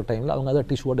ஒன்றுக்கு போகிற டைமில் அவங்க அதை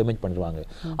டிஷ்யூவாக டேமேஜ் பண்ணிடுவாங்க.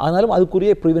 ஆனாலும்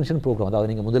அதுக்குரிய ப்ரிவென்ஷன் ப்ரோக்ராம், அதாவது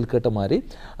நீங்கள் முதல் கேட்ட மாதிரி,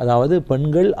 அதாவது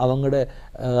பெண்கள் அவங்களோட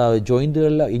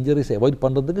ஜாயிண்ட்டுகளில் இன்ஜரிஸ் அவாய்ட்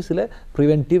பண்ணுறதுக்கு சில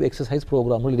ப்ரிவென்டிவ் எக்ஸசைஸ்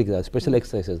ப்ரோக்ராம்கள் இருக்குது, ஸ்பெஷல்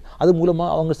எக்ஸசைசஸ். அது மூலமாக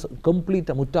அவங்க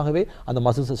கம்ப்ளீட்டாக முற்றாகவே அந்த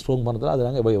மசில்ஸை ஸ்ட்ராங் பண்ணுறதால அதை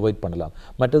நாங்கள் அவாய்ட் பண்ணலாம்.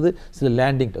 மற்றது சில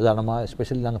லேண்டிங், உதாரணமாக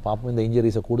ஸ்பெஷலி நாங்கள் பார்ப்போம் இந்த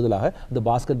இன்ஜரிஸை கூடுதலாக இந்த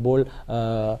பாஸ்கெட்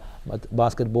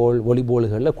பால்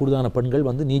வாலிபால்களில் கூடுதலான பெண்கள்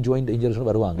வந்து நீ ஜாயிண்ட் இன்ஜரிஸோடு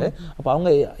வருவாங்க. அப்போ அவங்க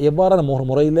எவ்வாறான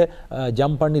முறையில்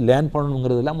ஜம்ப் பண்ணி லேண்ட்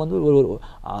பண்ணணுங்கிறதெல்லாம் வந்து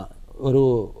ஒரு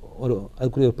ஒரு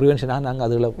அதுக்குரிய ப்ரிவென்ஷனாக நாங்கள்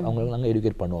அதில் அவங்களுக்கு நாங்கள்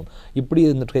எஜுகேட் பண்ணுவோம். இப்படி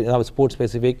இந்த அதாவது ஸ்போர்ட்ஸ்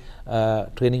ஸ்பெசிஃபிக்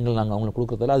ட்ரைனிங்கள் நாங்கள் அவங்களுக்கு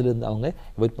கொடுக்குறதால அதுலேருந்து அவங்க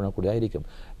அவாய்ட் பண்ணக்கூடியதாக இருக்கும்.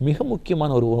 மிக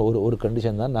முக்கியமான ஒரு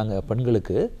கண்டிஷன் தான் நாங்கள்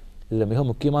பெண்களுக்கு இதில் மிக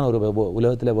முக்கியமான ஒரு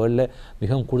உலகத்தில் வேர்ல்டில்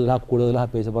மிகவும் கூடுதலாக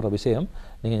பேசப்படுற விஷயம்,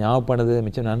 நீங்கள் ஞாபகம் பண்ணது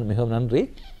மிகவும் நன்றி.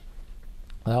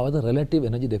 அதாவது relative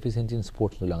energy deficiency in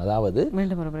sports சொல்லுவாங்க. அதாவது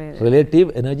ரிலேட்டிவ்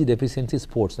எனர்ஜி டெஃபிஷியன்சி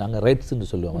ஸ்போர்ட்ஸ் நாங்கள் ரைட்ஸ்ன்னு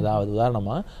சொல்லுவோம். அதாவது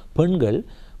உதாரணமாக பெண்கள்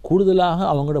கூடுதலாக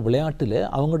அவங்களோட விளையாட்டில்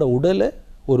அவங்களோட உடலை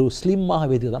ஒரு ஸ்லிம்மாக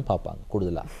வைத்து தான் பார்ப்பாங்க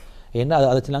கூடுதலாக. ஏன்னா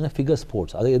அதை சொன்னாங்க ஃபிகர்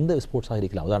ஸ்போர்ட்ஸ். அது எந்த ஸ்போர்ட்ஸாக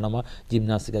இருக்கலாம், உதாரணமாக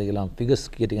ஜிம்னாஸ்டிக் இருக்கலாம், ஃபிகர்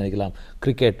ஸ்கேட்டிங் இருக்கலாம்,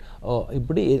 கிரிக்கெட்,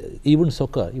 இப்படி ஈவன்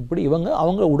சொக்கர், இப்படி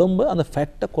அவங்க உடம்பு அந்த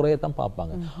ஃபேட்டை குறையத்தான்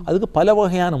பார்ப்பாங்க. அதுக்கு பல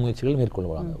வகையான முயற்சிகள்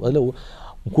மேற்கொள்வாங்க. அதில்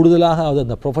கூடுதலாக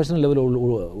அந்த ப்ரொஃபஷனல் லெவலில்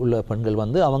உள்ள பெண்கள்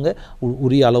வந்து அவங்க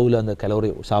உரிய அளவில் அந்த கலோரி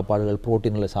சாப்பாடுகள்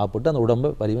புரோட்டீன்களை சாப்பிட்டு அந்த உடம்பை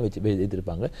வலிமை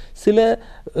வைத்திருப்பாங்க. சில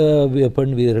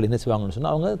பெண் வீரர்கள் என்ன செய்வாங்கன்னு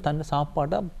சொன்னால் அவங்க தன்னை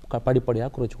சாப்பாட்டை படிப்படியாக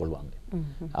குறைச்சி கொள்வாங்க.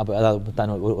 அப்போ அதாவது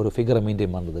தன் ஒரு ஃபிகரை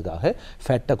மெயின்டைன் பண்ணுறதுக்காக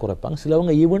ஃபேட்டை குறைப்பாங்க.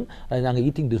 சிலவங்க ஈவன் நாங்கள்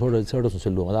ஈட்டிங் டிசார்டர்ஸ்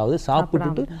சொல்லுவோம், அதாவது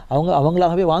சாப்பிட்டுட்டு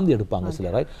அவங்களாகவே வாந்தி எடுப்பாங்க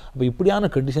சிலர். அப்போ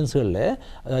இப்படியான கண்டிஷன்ஸ்களில்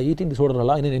ஈட்டிங்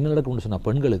டிசார்டர்லாம் என்ன நடக்கும்னு சொன்னால்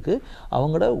பெண்களுக்கு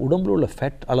அவங்களோட உடம்புல உள்ள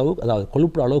ஃபேட் அளவு, அதாவது கொழுப்பு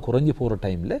அளவு குறைஞ்சி போகிற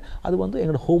டைமில் அது வந்து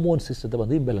எங்களோட ஹோமோன் சிஸ்டத்தை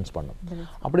வந்து இம்பேலன்ஸ் பண்ணும்.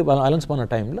 அப்படி பேலன்ஸ் பண்ண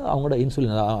டைமில் அவங்களோட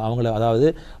இன்சுலின், அவங்கள அதாவது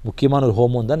முக்கியமான ஒரு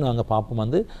ஹோமோன் தான் நாங்கள் பார்ப்போம்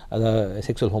வந்து அதாவது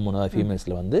செக்ஷுவல் ஹோமோன், அதாவது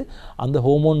ஃபீமேல்ஸில் வந்து அந்த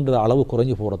ஹோமோன்ற அளவு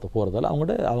குறைஞ்சி போகிறதால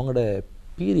அவங்களோட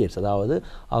பீரியட்ஸ், அதாவது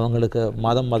அவங்களுக்கு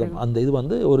மதம் அந்த இது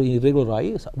வந்து ஒரு இரெகுலர் ஆகி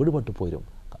விடுபட்டு போயிடும்.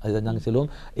 அதை நாங்கள் சொல்லுவோம்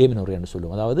ஏமினோரியான்னு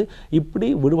சொல்லுவோம். அதாவது இப்படி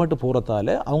விடுபட்டு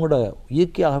போகிறதால அவங்களோட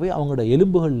இயற்கையாகவே அவங்களோட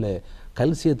எலும்புகளில்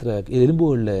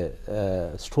எலும்புகளில்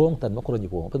ஸ்ட்ராங் தன்மை குறைஞ்சி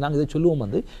போகும். இப்போ நாங்கள் இதை சொல்லுவோம்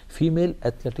வந்து ஃபீமேல்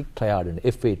அத்லெட்டிக் ட்ரையாடுன்னு,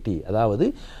 FAT. அதாவது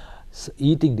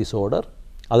ஈட்டிங் டிஸார்டர்,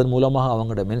 அதன் மூலமாக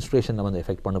அவங்களோட மென்ஸ்ட்ரேஷனை வந்து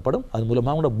எஃபெக்ட் பண்ணப்படும், அதன்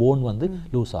மூலமாக அவங்களோட போன் வந்து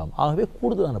லூஸ் ஆகும். ஆகவே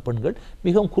கூடுதலான பெண்கள்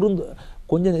மிகவும்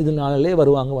கொஞ்சம் இதனாலே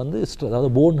வருவாங்க வந்து அதாவது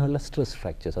போன்களில் ஸ்ட்ரெஸ்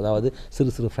ஃப்ராக்சர்ஸ், அதாவது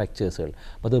சிறு ஃப்ராக்சர்ஸ்கள்,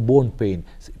 மற்ற போன்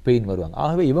பெயின் வருவாங்க.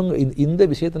 ஆகவே இந்த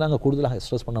விஷயத்தை நாங்கள் கூடுதலாக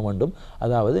ஸ்ட்ரெஸ் பண்ண வேண்டும்.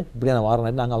 அதாவது இப்படியான வாரம்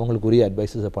நாங்கள் அவங்களுக்கு உரிய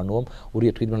அட்வைஸஸை பண்ணுவோம்,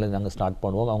 உரிய ட்ரீட்மெண்ட்டில் நாங்கள் ஸ்டார்ட்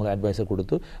பண்ணுவோம், அவங்களுக்கு அட்வைஸை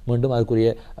கொடுத்து மீண்டும் அதுக்குரிய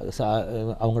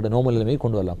அவங்களோட நார்மல் நிலைமையை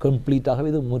கொண்டு வரலாம். கம்ப்ளீட்டாகவே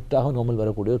இது முற்றாக நார்மல்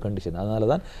வரக்கூடிய ஒரு கண்டிஷன். அதனால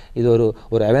தான் இது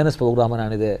ஒரு அவேர்னஸ் ப்ரோக்ராமை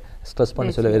நான் இதை ஸ்ட்ரெஸ்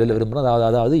பண்ணி சொல்ல விரும்புகிறேன்.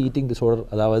 அதாவது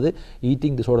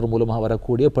ஈட்டிங் டிஸார்டர் மூலமாக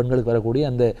வரக்கூடிய பெண்களுக்கு வரக்கூடிய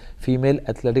அந்த ஃபீமேல்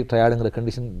அத்லெட்டிக் ட்ரையாடுங்கிற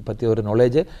கண்டிஷன் பற்றி ஒரு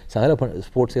நாலேஜை சகல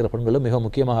ஸ்போர்ட்ஸ் செய்கிற பெண்களும் மிக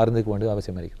முக்கியமாக அறிந்துக்க வேண்டிய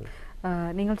அவசியம் இருக்கிறது.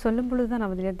 நீங்கள் சொல்லும் பொழுது தான்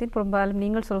அவதியத்தின் பெரும்பாலும்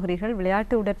நீங்கள் சொல்கிறீர்கள்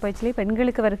விளையாட்டு உடற்பயிற்சியிலே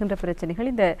பெண்களுக்கு வருகின்ற பிரச்சனைகள்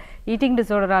இந்த ஈட்டிங்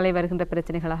டிஸார்டராலே வருகின்ற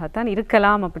பிரச்சனைகளாகத்தான்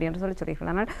இருக்கலாம் அப்படி என்று சொல்கிறீர்கள்.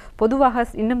 ஆனால் பொதுவாக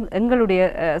இன்னும் எங்களுடைய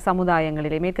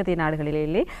சமுதாயங்களிலே, மேற்கத்திய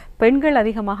நாடுகளிலே பெண்கள்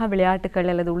அதிகமாக விளையாட்டுகள்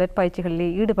அல்லது உடற்பயிற்சிகளிலே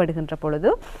ஈடுபடுகின்ற பொழுது,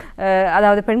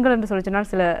 அதாவது பெண்கள் என்று சொன்னால்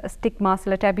சில ஸ்டிக்மா,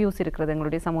 சில டேபியூஸ் இருக்கிறது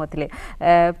எங்களுடைய சமூகத்திலே.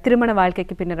 திருமண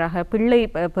வாழ்க்கைக்கு பின்னராக பிள்ளை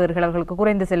பேர்கள் அவர்களுக்கு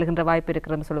குறைந்து செல்கின்ற வாய்ப்பு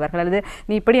இருக்கிறது சொல்வார்கள், அல்லது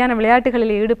நீ இப்படியான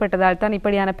விளையாட்டுகளில் ஈடுபட்டதால் தான்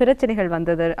இப்படியான பிரச்சனை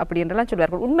வந்தது அப்படி என்றெல்லாம்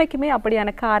சொல்வார்கள். உண்மைக்குமே அப்படியான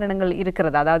காரணங்கள்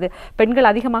இருக்கிறது? அதாவது பெண்கள்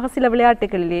அதிகமாக சில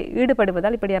விளையாட்டுகளிலே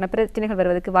ஈடுபடுவதால் இப்படியான பிரச்சனைகள்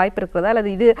வருவதற்கு வாய்ப்பு இருக்கிறதா, அல்லது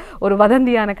இது ஒரு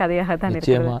வதந்தியான கதையாக தான்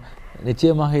இருக்கிறது?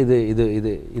 நிச்சயமாக இது இது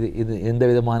இது இது இது எந்த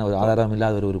விதமான ஒரு ஆதாரம்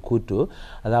இல்லாத ஒரு கூற்று.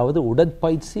 அதாவது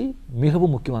உடற்பயிற்சி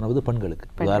மிகவும் முக்கியமானது பெண்களுக்கு.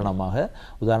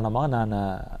 உதாரணமாக நான்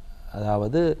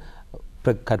அதாவது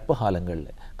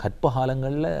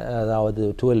கர்ப்பகாலங்களில் அதாவது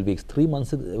 12 வீக்ஸ் 3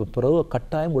 மந்த்ஸுக்கு பிறகு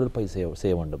கட்டாயம் உடற்பயிற்சி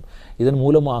செய்ய வேண்டும். இதன்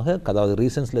மூலமாக அதாவது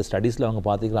ரீசன்ஸில் ஸ்டடீஸில் அவங்க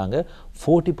பார்த்துக்கிறாங்க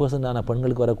 40%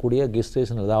 பெண்களுக்கு வரக்கூடிய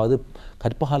கெஸ்டேஷன், அதாவது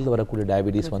கர்ப்பகாலத்தில் வரக்கூடிய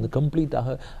டயபிட்டிஸ் வந்து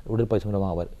கம்ப்ளீட்டாக உடற்பயிற்சி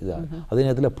மூலமாக இதாக. அதே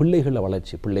நேரத்தில் பிள்ளைகளில்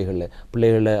வளர்ச்சி,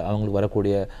 பிள்ளைகளில் அவங்களுக்கு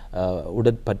வரக்கூடிய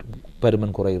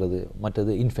உடற்பருமன் குறைகிறது,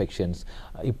 மற்றது இன்ஃபெக்ஷன்ஸ்,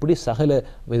 இப்படி சகல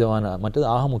விதமான மற்றது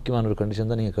ஆக முக்கியமான ஒரு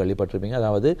கண்டிஷன் தான் நீங்கள் கேள்விப்பட்டிருப்பீங்க.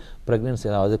 அதாவது ப்ரெக்னென்சி,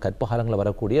 அதாவது கர்ப்பகாலங்களில்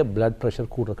வரக்கூடிய பிளட்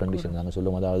ப்ரெஷர் கூடுற கண்டிஷன் நாங்கள்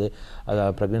சொல்லுவோம். அதாவது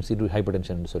ப்ரெக்னென்சி டு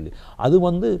ஹைப்பர்டென்ஷன் சொல்லி அது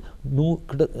வந்து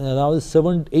அதாவது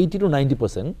 80 to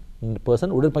 90%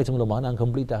 பர்சன் உடற்பயிற்சி மூலமாக நாங்கள்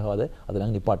கம்ப்ளீட் ஆகாத அதை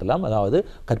நாங்கள் நிப்பாட்டலாம். அதாவது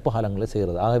கற்பகாலங்களில்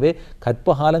செய்கிறது. ஆகவே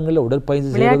கற்பகாலங்களில்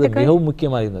உடற்பயிற்சி செய்கிறது மிகவும்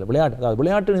முக்கியமாக இருந்தது.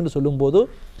 விளையாட்டு என்று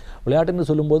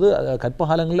சொல்லும்போது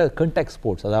கற்பகாலங்களில் கண்டாக்ட்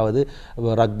ஸ்போர்ட்ஸ், அதாவது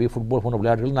ரக்பி, ஃபுட்பால் போன்ற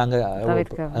விளையாட்டுகள் நாங்கள்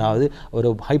அதாவது ஒரு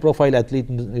ஹை ப்ரொஃபைல்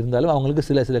அத்லீட் இருந்தாலும் அவங்களுக்கு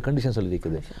சில கண்டிஷன்ஸ்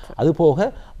இருக்குது. அதுபோக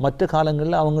மற்ற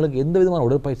காலங்களில் அவங்களுக்கு எந்த விதமான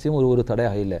உடற்பயிற்சியும் ஒரு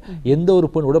தடையாக இல்லை. எந்த ஒரு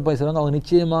பெண் உடற்பயிற்சி அவங்க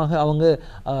நிச்சயமாக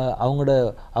அவங்க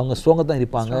ஸ்ட்ராங்காக தான்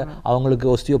இருப்பாங்க. அவங்களுக்கு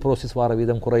ஒஸ்டியோபோரோசிஸ் வர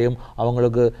வீதம் குறையும்.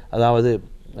 அவங்களுக்கு அதாவது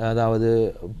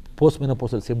போஸ்ட்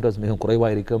மெனோபாசல் சிம்டம்ஸ் மிகவும்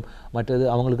குறைவாக இருக்கும். மற்றது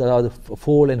அவங்களுக்கு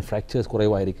ஃபோல் அண்ட் ஃப்ராக்சர்ஸ்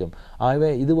குறைவாக இருக்கும். ஆகவே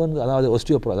இது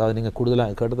ஒஸ்டியோபோரோசிஸ், அதாவது நீங்கள்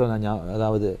கூடுதலாக கேட்டதில் நான்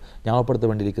ஞாபகப்படுத்த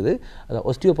வேண்டியிருக்குது.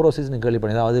 ஒஸ்டியோபோரோசிஸ் நீங்கள்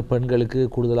கேள்விப்பட்டீங்க. பெண்களுக்கு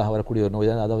கூடுதலாக வரக்கூடிய ஒரு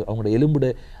நோய் தான். அவங்களோட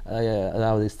எலும்புட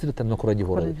ஸ்திரத்தன்மை குறைஞ்சி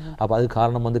போகிறது. அப்போ அது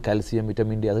காரணம் கால்சியம்,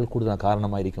 விட்டமின் டி, அது கூடுதலாக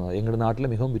காரணமாக இருக்கும். எங்களோட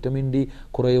நாட்டில் மிகவும் விட்டமின் டி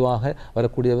குறைவாக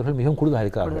வரக்கூடியவர்கள் மிகவும் கூடுதலாக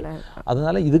இருக்கிறார்கள்.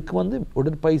 அதனால் இதுக்கு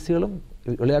உடற்பயிற்சிகளும்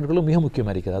விளையாட்டுகளும் மிக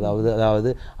முக்கியமாக இருக்குது. அதாவது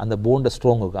அந்த போண்ட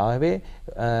ஸ்ட்ராங். ஆகவே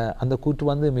அந்த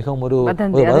கூற்று மிகவும் ஒரு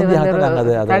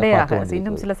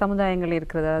இன்னும் சில சமுதாயங்கள்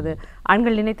இருக்கிறது. அதாவது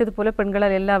ஆண்கள் நினைத்தது போல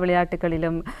பெண்களால் எல்லா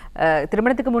விளையாட்டுகளிலும்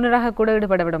திருமணத்துக்கு முன்னராக கூட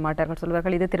ஈடுபட விட மாட்டார்கள்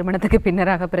சொல்வார்கள். இது திருமணத்துக்கு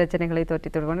பின்னராக பிரச்சனைகளை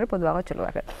தோற்றித் தொடர்பாக பொதுவாக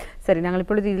சொல்வார்கள். சரி, நாங்கள்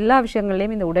இப்பொழுது எல்லா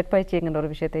விஷயங்களையும் இந்த உடற்பயிற்சி என்கின்ற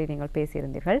ஒரு விஷயத்தை நீங்கள்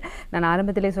பேசியிருந்தீர்கள். நான்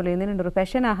ஆரம்பத்திலே சொல்லியிருந்தேன், ஒரு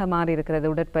பேஷனாக மாறி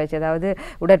இருக்கிறது உடற்பயிற்சி. அதாவது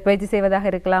உடற்பயிற்சி செய்வதாக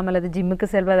இருக்கலாம், அல்லது ஜிம்முக்கு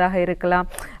செல்வதாக இருக்கலாம்.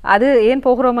 அது ஏன்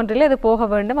போகிறோம் என்றில்லை, அது போக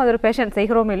வேண்டும். அது ஒரு பேஷன்,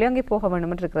 செய்கிறோம் இல்லையோ அங்கே போக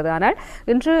வேண்டும் என்று இருக்கிறது. ஆனால்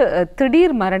இன்று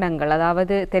திடீர் மரணங்கள்,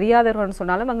 அதாவது தெரியாதவர்கள்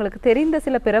சொன்னாலும் அவங்களுக்கு தெரிந்த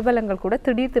சில பிரபலங்கள் கூட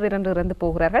திடீரென்று இறந்து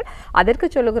போகிறார்கள். அதற்கு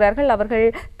சொல்லுகிறார்கள் அவர்கள்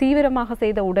தீவிரமாக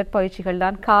செய்த உடற்பயிற்சிகள்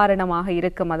தான் காரணமாக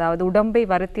இருக்கும். அதாவது உடம்பை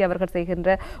வருத்தி அவர்கள்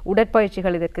செய்கின்ற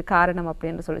உடற்பயிற்சிகள் இதற்கு காரணம்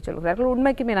அப்படின்னு சொல்லுகிறார்கள்.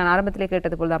 உண்மைக்குமே நான் ஆரம்பத்திலே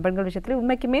கேட்டது போல் தான், பெண்கள் விஷயத்தில்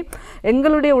உண்மைக்குமே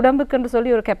எங்களுடைய உடம்புக்கு என்று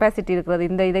சொல்லி ஒரு கெப்பாசிட்டி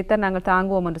இருக்கிறது. இதைத்தான் நாங்கள்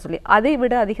தாங்குவோம் என்று சொல்லி அதை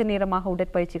விட அதிக நேரமாக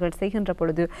உடற்பயிற்சிகள் செய்கின்ற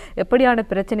பொழுது எப்படியான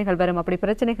பிரச்சனைகள் வரும்? அப்படி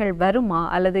பிரச்சனைகள் வருமா?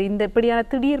 அல்லது இந்த இப்படியான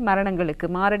திடீர் மரணங்களுக்கு,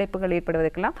 மாரடைப்புகள்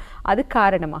ஏற்படுவதற்கெல்லாம் அது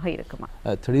காரணமாக இருக்குமா?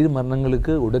 திடீர்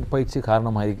மரணங்களுக்கு உடற்பயிற்சி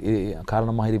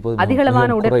காரணமாக இருப்பது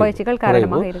அதிகளவான உடற்பயிற்சிகள்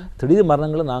காரணமாக இருக்கும். திடீர்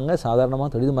மரணங்களை நாங்கள் சாதாரணமாக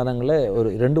திடீர் மரணங்களை ஒரு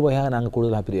 2 வகையாக நாங்கள்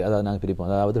கூடுதலாக நாங்கள் பிரிப்போம்.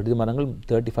 அதாவது திடீர் மரணங்கள்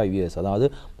 35 இயர்ஸ், அதாவது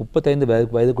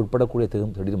 35 வயதுக்கு உட்படக்கூடிய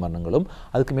திடீர் மரணங்களும்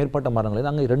அதுக்கு மேற்பட்ட மரணங்களை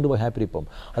நாங்கள் 2 வகையாக பிரிப்போம்.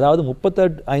 அதாவது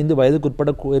 35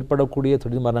 வயதுக்கு ஏற்படக்கூடிய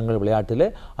திடீர் மரணங்கள் விளையாட்டில்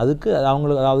அதுக்கு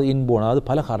அவங்களுக்கு இன்போன், அதாவது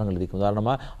பல காரணங்கள் இருக்கும்.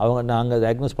 உதாரணமாக நாங்கள்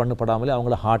டயக்னோஸ் பண்ணப்படாமலே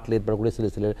அவங்கள ஹார்ட்டில் ஏற்படக்கூடிய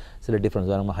சில டிஃப்ரென்ஸ்,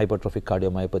 உதாரணமாக ஹைப்பர்ட்ரோஃபிக்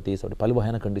கார்டியோமயோபதிஸ், அப்படி பல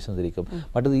வகையான கண்டிஷன்ஸ் இருக்கும்.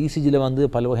 மற்றது இசிஜியில்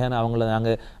பல வகையான அவங்கள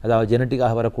நாங்கள்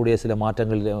ஜெனட்டிக்காக வரக்கூடிய சில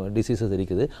மாற்றங்கள், டிசீசஸ்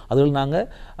இருக்குது. அதில் நாங்கள்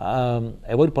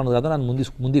அவாய்ட் பண்ணுறதாக தான் நான்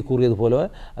முந்தி கூறியது போல,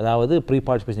 அதாவது ப்ரீ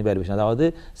பார்ட்டிசிபேஷன் வேல்யூவேஷன், அதாவது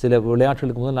சில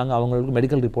விளையாட்டுகளுக்கு முதல் நாங்கள் அவங்களுக்கு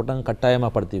மெடிக்கல் ரிப்போர்ட் நாங்கள்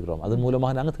கட்டாயமாக படுத்திக்கிறோம். அதன்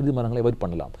மூலமாக நாங்கள் திடீர் மரணங்களை அவாய்ட்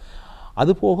பண்ணலாம்.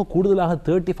 அதுபோக கூடுதலாக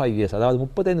 35 இயர்ஸ், அதாவது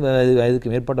 35 வயதுக்கு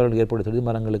மேற்பட்டவர்களுக்கு ஏற்படும் திடீர்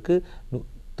மரணங்களுக்கு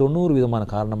 90%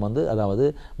 காரணம் அதாவது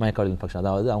மயக்காய்டல் இன்ஃபெக்ஷன்,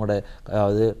 அதாவது அவங்களோட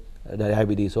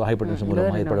டயபிட்டிஸோ ஹைப்பர்டென்ஷன்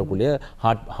மூலமாக ஏற்படக்கூடிய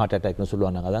ஹார்ட் அட்டாக்னு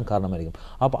சொல்லுவாங்க. அதான் காரணமாக இருக்கும்.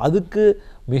 அப்போ அதுக்கு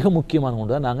மிக முக்கியமான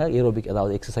ஒன்று தான் நாங்கள் ஏரோபிக்,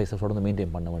 அதாவது எக்ஸசைஸை தொடர்ந்து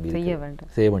மெயின்டைன் பண்ண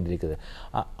செய்ய வேண்டியிருக்குது.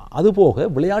 அதுபோக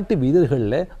விளையாட்டு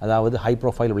வீரர்களில், அதாவது ஹை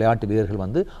ப்ரொஃபைல் விளையாட்டு வீரர்கள்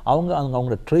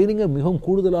அவங்களோட ட்ரைனிங்கை மிகவும்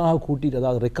கூடுதலாக கூட்டிட்டு,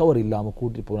 அதாவது ரெக்கவர் இல்லாமல்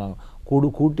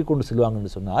கூட்டி கொண்டு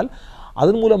செல்வாங்கன்னு சொன்னால்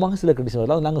அதன் மூலமாக சில கண்டிஷன்,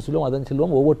 அதாவது நாங்கள்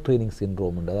சொல்லுவோம் ஓவர் ட்ரைனிங்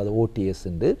சிண்ட்ரோம், அதாவது ஓடிஎஸ்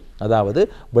என்று. அதாவது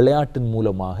விளையாட்டின்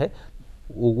மூலமாக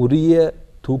உரிய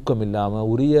தூக்கம் இல்லாமல்,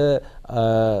 உரிய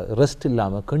ரெஸ்ட்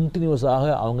இல்லாமல் கண்டினியூஸாக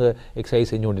அவங்க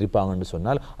எக்ஸசைஸ் செஞ்சு கொண்டு இருப்பாங்கன்னு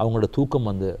சொன்னால் அவங்களோட தூக்கம்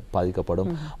பாதிக்கப்படும்.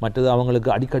 மற்றது அவங்களுக்கு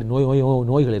அடிக்கடி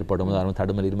நோய்கள் ஏற்படும். உதாரணம்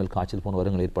தடுமல், இருமல், காய்ச்சல் போன்ற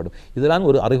வருங்கள் ஏற்படும். இதெல்லாம்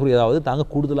ஒரு அறிகுறி. அதாவது தாங்க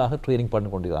கூடுதலாக ட்ரைனிங் பண்ணி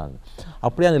கொண்டிருக்கிறாங்க.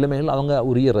 அப்படியான நிலைமைகள் அவங்க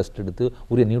உரிய ரெஸ்ட் எடுத்து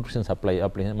உரிய நியூட்ரிஷன் சப்ளை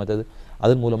அப்படின்னு மற்றது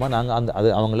அதன் மூலமாக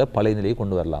நாங்கள் அவங்கள பழைய நிலையை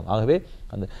கொண்டு வரலாம். ஆகவே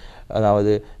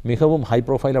அதாவது மிகவும் ஹை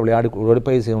ப்ரொஃபைலில்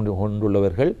உடற்பயிற்சி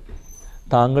கொண்டுள்ளவர்கள்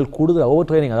தாங்கள் கூடுதல் ஓவர்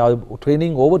ட்ரைனிங்,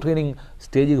 அதாவது ஓவர் ட்ரைனிங்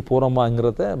ஸ்டேஜுக்கு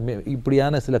போகிறோமாங்கிறத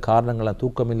இப்படியான சில காரணங்களை,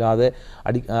 தூக்கம் இல்லாத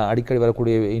அடிக்கடி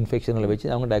வரக்கூடிய இன்ஃபெக்ஷன்களை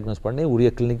வச்சு அவங்க டயக்னோஸ் பண்ணி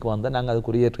உரிய கிளினிக் வந்தால் நாங்கள்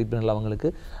அதுக்குரிய ட்ரீட்மெண்ட்டில்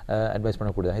அவங்களுக்கு அட்வைஸ்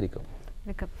பண்ணக்கூடியதாக இருக்கும்.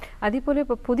 அதே போல்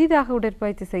இப்போ புதிதாக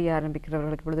உடற்பயிற்சி செய்ய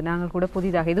ஆரம்பிக்கிறவர்களுக்கு பொழுது நாங்கள் கூட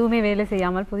புதிதாக எதுவுமே வேலை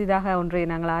செய்யாமல் புதிதாக ஒன்றை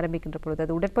நாங்கள் ஆரம்பிக்கின்ற பொழுது,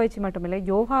 அது உடற்பயிற்சி மட்டுமில்லை,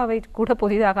 யோகாவை கூட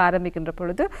புதிதாக ஆரம்பிக்கின்ற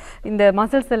பொழுது இந்த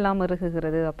மசில்ஸ் எல்லாம்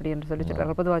இறுகுகிறது அப்படி என்று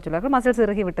சொல்லுவார்கள். பொதுவாக சொல்வார்கள் மசில்ஸ்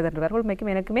இறுகி விட்டது என்றார்கள்.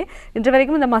 உண்மைக்கும் எனக்குமே இன்று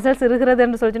வரைக்கும் இந்த மசில்ஸ் இறுகிறது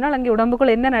என்று சொல்லினால் அங்கே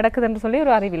உடம்புக்குள் என்ன நடக்குது என்று சொல்லி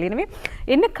ஒரு அறிவில்லை. எனவே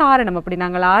என்ன காரணம்? அப்படி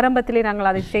நாங்கள் ஆரம்பத்திலே நாங்கள்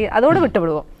அதை அதோடு விட்டு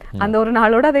விடுவோம். அந்த ஒரு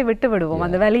நாளோடு அதை விட்டு விடுவோம்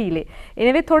அந்த வலியிலே.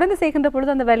 எனவே தொடர்ந்து செய்கின்ற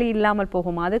பொழுது அந்த வலி இல்லாமல்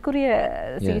போகும். அதுக்குரிய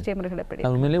சிகிச்சை முறைகள் எப்படி?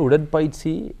 உண்மையிலே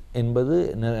உடற்பயிற்சி என்பது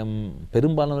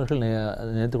பெரும்பாலானவர்கள்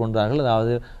நினைத்து கொண்டார்கள்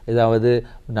ஏதாவது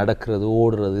நடக்கிறது,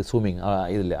 ஓடுறது, ஸ்விம்மிங்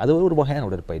இதில் அது ஒரு வகையான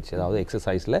உடற்பயிற்சி. அதாவது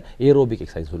எக்ஸசைஸில் ஏரோபிக்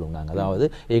எக்ஸசைஸ் சொல்லுவாங்க. நாங்கள் அதாவது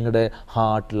எங்களோட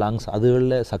ஹார்ட், லங்ஸ்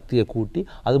அதுகளில் சக்தியை கூட்டி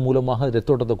அது மூலமாக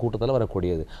ரத்தோட்டத்தை கூட்டத்தால்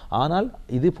வரக்கூடியது. ஆனால்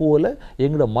இது போல்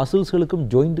எங்களோட மசில்ஸ்களுக்கும்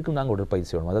ஜாயிண்ட்டுக்கும் நாங்கள்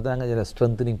உடற்பயிற்சி செய்வோம். அதாவது நாங்கள்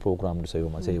ஸ்ட்ரென்தனிங் ப்ரோக்ராம்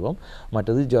செய்வோம்.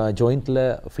 மற்றது ஜாயிண்ட்டில்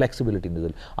ஃப்ளெக்சிபிலிட்டின்றது.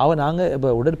 நாங்கள்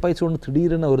இப்போ உடற்பயிற்சி ஒன்று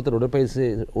திடீரென ஒருத்தர் உடற்பயிற்சி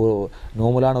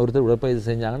நார்மலான ஒருத்தர் உடற்பயிற்சி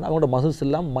செஞ்சாங்கன்னா அவங்களோட மசில்ஸ்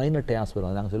எல்லாம் மைனர் டேஸ்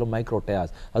வரும். நாங்கள் சொல்லுவோம் மைக்ரோ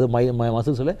டேஸ். அது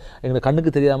மசில்ஸில் எங்களுக்கு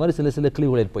கண்ணுக்கு தெரியாத மாதிரி சில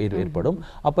கிளிவுகள் ஏற்படும்.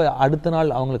 அப்போ அடுத்த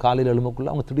நாள் அவங்களுக்கு காலையில்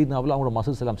எழும்பக்குள்ள அவங்க திடீர்னாவில் அவங்களோட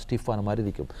மசில்ஸ் எல்லாம் ஸ்டிஃபான மாதிரி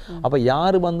இருக்கும். அப்போ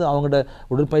யார் அவங்களோட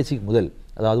உடற்பயிற்சிக்கு முதல்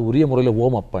அதாவது உரிய முறையில்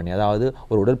வார்ம் அப் பண்ணி, அதாவது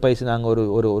ஒரு உடற்பயிற்சி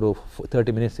நாங்கள் ஒரு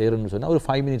 30 மினிட்ஸ் செய்கிறோம்னு சொன்னால் ஒரு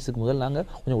 5 மினிட்ஸுக்கு முதல் நாங்கள்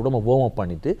கொஞ்சம் உடம்பை வார்ம் அப்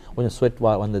பண்ணிவிட்டு கொஞ்சம் ஸ்வெட்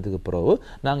வந்ததுக்கு பிறகு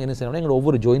நாங்கள் என்ன செய்யணும்னா எங்களோட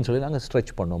ஒவ்வொரு ஜாயின்ட்ஸையும் நாங்கள்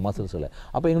ஸ்ட்ரெச் பண்ணுவோம் மசில்ஸில்.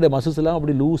 அப்போ எங்களுடைய மசில்ஸ் எல்லாம்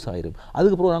அப்படி லூஸ் ஆயிரும்.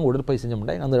 அதுக்கப்புறம் நாங்கள் உடற்பயிற்சி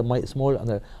செஞ்சோம்னா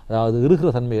அந்த அதாவது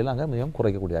இருக்கிற தன்மையில் நாங்கள் மிகவும்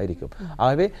குறைக்கக்கூடியதாக இருக்கும்.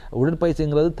 ஆகவே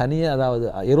உடற்பயிற்சிங்கிறது தனியாக அதாவது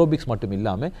ஏரோபிக்ஸ் மட்டும்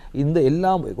இல்லாமல் இந்த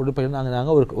எல்லா உடற்பயிற்சியும்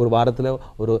நாங்கள் ஒரு வாரத்தில்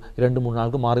ஒரு 2-3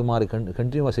 நாளுக்கு மாறி மாறி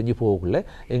கண்டினியூவாக செஞ்சு போகக்குள்ள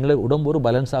எங்களை உடம்பு ஒரு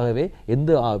பேலன்ஸாகவே எந்த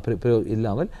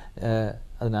இல்லாமல்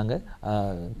அது நாங்கள்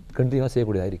கண்டினியூவாக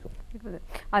செய்யக்கூடியதாக இருக்கும்.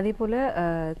 அதே போல்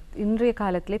இன்றைய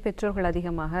காலத்திலே பெற்றோர்கள்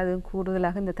அதிகமாக அது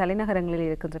கூடுதலாக இந்த தலைநகரங்களில்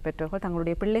இருக்கின்ற பெற்றோர்கள்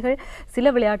தங்களுடைய பிள்ளைகள்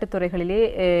சில விளையாட்டுத் துறைகளிலே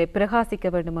பிரகாசிக்க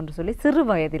வேண்டும் என்று சொல்லி சிறு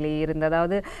வயதிலே இருந்து,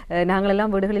 அதாவது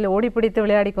நாங்களெல்லாம் வீடுகளில் ஓடிப்பிடித்து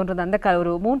விளையாடி கொண்டிருந்த அந்த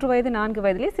ஒரு 3 வயது 4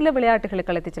 வயதிலே சில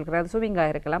விளையாட்டுகளுக்கு அழைத்துச் செல்கிறார். அது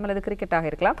ஸ்விமிங்காக இருக்கலாம் அல்லது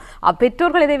கிரிக்கெட்டாக இருக்கலாம்.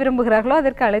 பெற்றோர்கள் எதை விரும்புகிறார்களோ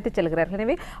அதற்கு அழைத்துச் செல்கிறார்கள்.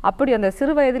 எனவே அப்படி அந்த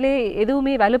சிறு வயதிலே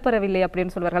எதுவுமே வலுப்பெறவில்லை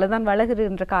அப்படின்னு சொல்வார்கள். அதுதான்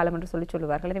வளர்கின்ற காலம் என்று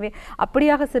சொல்லுவார்கள். எனவே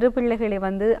அப்படியாக சிறு பிள்ளைகளை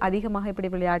அதிகமாக இப்படி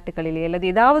விளையாட்டுகள் அல்லது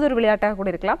ஏதாவது ஒரு விளையாட்டாக கூட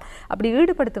இருக்கலாம் அப்படி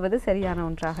ஈடுபடுத்துவது சரியான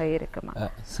ஒன்றாக இருக்குமா?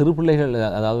 சிறு பிள்ளைகள்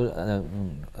அதாவது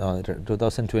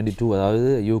 2022 அதாவது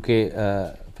UK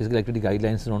ஃபிசிக்கல் ஆக்டிவிட்டி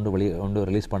கைட்லைன்ஸ் ஒன்று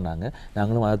ரிலீஸ் பண்ணாங்க.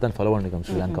 நாங்களும் அதை தான் ஃபாலோ பண்ணிக்கோம்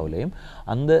ஸ்ரீலங்காவிலையும்.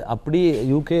 அப்படி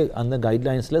UK அந்த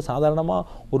கைட்லைன்ஸில்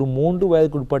சாதாரணமாக ஒரு 3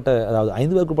 வயதுக்குட்பட்ட அதாவது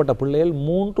 5 வயதுக்குட்பட்ட பிள்ளைகள்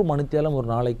 3 மணித்தியாலம் ஒரு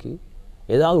நாளைக்கு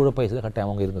ஏதாவது உடற்பயிற்சியில் கட்டாயம்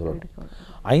அவங்க இருந்துக்கிறோம்.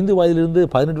 5 வயதிலிருந்து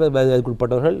 18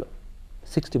 வயதுக்குட்பட்டவர்கள்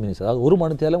 60 மினிட்ஸ் அதாவது 1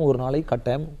 மணித்தியாலம் ஒரு நாளைக்கு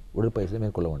கட்டாயம் உடற்பயிற்சியை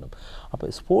மேற்கொள்ள வேண்டும். அப்போ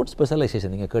ஸ்போர்ட்ஸ்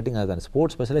ஸ்பெஷலைசேஷன் நீங்கள் கேட்டிங்க அதுதான்.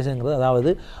 ஸ்போர்ட்ஸ் ஸ்பெஷலைசேஷன்ங்கிறது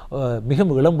அதாவது மிக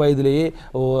இளம் வயதிலேயே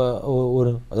ஒரு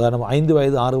உதாரணம் 5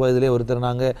 வயது 6 வயதிலே ஒருத்தர்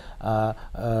நாங்கள்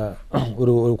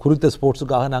ஒரு குறித்த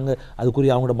ஸ்போர்ட்ஸுக்காக நாங்கள்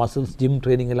அதுக்குரிய அவங்களோட மசில்ஸ் ஜிம்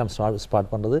ட்ரைனிங் எல்லாம்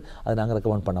ஸ்டார்ட் பண்ணுறது அதை நாங்கள்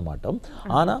ரெக்கமெண்ட் பண்ண மாட்டோம்.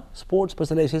 ஆனால் ஸ்போர்ட்ஸ்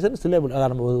ஸ்பெஷலைசேஷன் சில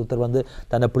ஒருத்தர்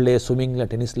தன்னை பிள்ளையை ஸ்விம்மிங்கில்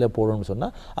டென்னிஸில் போடணும்னு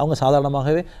சொன்னால் அவங்க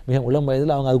சாதாரணமாகவே மிக இளம்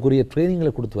வயதில் அவங்க அதுக்குரிய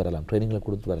ட்ரைனிங்களை கொடுத்து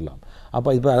வரலாம். அப்போ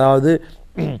இப்போ அதாவது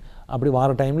அப்படி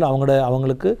வர டைமில்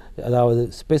அவங்களுக்கு அதாவது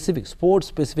ஸ்போர்ட்ஸ்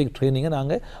ஸ்பெசிஃபிக் ட்ரைனிங்கை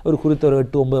நாங்கள் ஒரு குறித்த ஒரு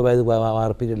 8-9 வயது வார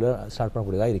பீரியடில் ஸ்டார்ட்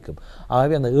பண்ணக்கூடியதாக இருக்கும்.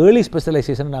 ஆகவே அந்த ஏர்லி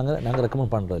ஸ்பெஷலைசேஷன் நாங்கள்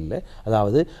ரெக்கமெண்ட் பண்ணுறதில்லை.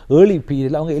 அதாவது ஏர்லி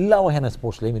பீரியடில் அவங்க எல்லா வகையான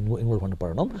ஸ்போர்ட்ஸ்லையும் இன்வால்வ்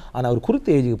பண்ணப்படணும். ஆனால் ஒரு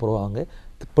குறித்த ஏஜுக்கு பிறகு அவங்க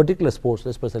பர்டிகுலர்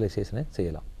ஸ்போர்ட்ஸில் ஸ்பெஷலைசேஷனை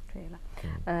செய்யலாம்.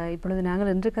 இப்பொழுது நாங்கள்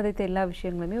இன்று கதைத்த எல்லா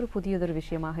விஷயங்களுமே ஒரு புதியதொரு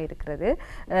விஷயமாக இருக்கிறது.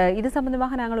 இது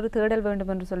சம்பந்தமாக நாங்கள் ஒரு தேடல்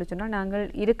வேண்டும் என்று சொல்லி சொன்னால் நாங்கள்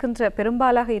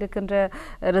பெரும்பாலாக இருக்கின்ற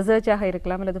ரிசர்ச்சாக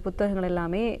இருக்கலாம் அல்லது புத்தகங்கள்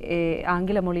எல்லாமே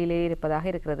ஆங்கில மொழியிலே இருப்பதாக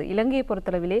இருக்கிறது. இலங்கையை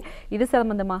பொறுத்தளவிலே இது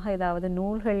சம்பந்தமாக ஏதாவது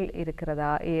நூல்கள்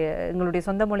இருக்கிறதா? எங்களுடைய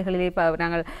சொந்த மொழிகளிலே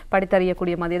நாங்கள்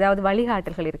படித்தறியக்கூடிய மாதிரி ஏதாவது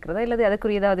வழிகாட்டல்கள் இருக்கிறதா? அல்லது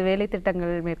அதுக்குரிய ஏதாவது வேலை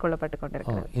திட்டங்கள் மேற்கொள்ளப்பட்டு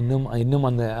கொண்டிருக்கிறது? இன்னும்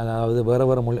அந்த அதாவது வேறு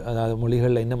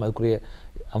மொழிகளில் இன்னும் அதுக்குரிய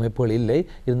அமைப்புகள் இல்லை.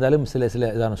 இருந்தாலும் சில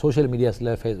இதான சோஷியல் மீடியாஸில்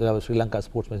ஸ்ரீலங்கா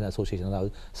ஸ்போர்ட்ஸ் அசோசியேஷன் அதாவது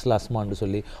ஸ்லாஸ்மான்னு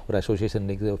சொல்லி ஒரு அசோசியேஷன்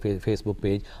ஃபேஸ்புக்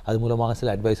பேஜ், அது மூலமாக சில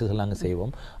அட்வைசஸ் நாங்கள்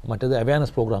செய்வோம். மற்றது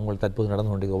அவேர்னஸ் ப்ரோக்ராம்கள் தற்போது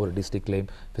நடந்து கொண்டு ஒவ்வொரு டிஸ்ட்ரிக்ட்லேயும்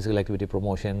ஃபிசிக்கல் ஆக்டிவிட்டி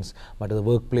ப்ரொமோஷன்ஸ், மற்றது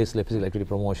ஒர்க் பிளேஸில் ஃபிசிக்கல் ஆக்டிவிட்டி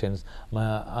ப்ரொமோஷன்ஸ்,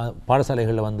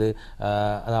 பாடசாலைகளில்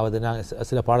அதாவது நாங்கள்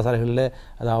சில பாடசாலைகளில்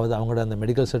அதாவது அவங்களோட அந்த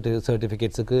மெடிக்கல்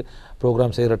சர்டிஃபிகேட்ஸுக்கு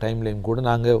ப்ரோக்ராம் செய்கிற டைம்லேயும் கூட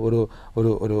நாங்கள்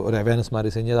ஒரு அவேர்னஸ்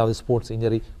மாதிரி செஞ்சு அதாவது ஸ்போர்ட்ஸ்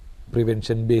இன்ஜரி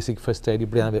ப்ரிவென்ஷன், பேசிக் ஃபர்ஸ்ட் எய்ட்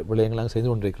இப்படியான விடயங்கள் நாங்கள் செய்து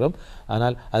கொண்டிருக்கிறோம்.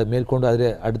 ஆனால் அது மேற்கொண்டு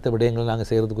அதில் அடுத்த விடயங்கள் நாங்கள்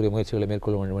செய்கிறதுக்குரிய முயற்சிகளை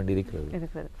மேற்கொள்ள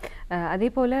வேண்டியிருக்கிறது. அதே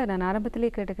போல் நான் ஆரம்பத்திலே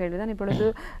கேட்ட கேள்விதான், இப்பொழுது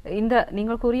இந்த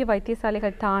நீங்கள் கூறிய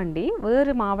வைத்தியசாலைகள் தாண்டி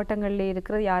வேறு மாவட்டங்களில்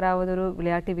இருக்கிற யாராவது ஒரு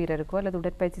விளையாட்டு வீரருக்கோ அல்லது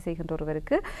உடற்பயிற்சி செய்கின்ற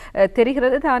ஒருவருக்கு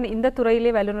தெரிகிறது தான் இந்த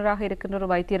துறையிலே வல்லுநராக இருக்கின்ற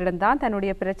ஒரு வைத்தியரிடம் தான்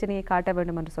தன்னுடைய பிரச்சனையை காட்ட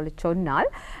வேண்டும் என்று சொன்னால்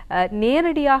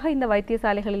நேரடியாக இந்த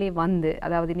வைத்தியசாலைகளிலே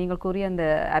அதாவது நீங்கள் கூறிய அந்த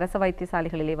அரச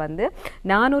வைத்தியசாலைகளிலே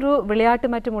நான் ஒரு விளையாட்டு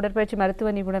மற்றும் உடற்பயிற்சி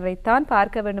மருத்துவ நிபுணரை தான்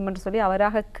பார்க்க வேண்டும் என்று சொல்லி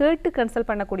அவராக கேட்டு கன்சல்ட்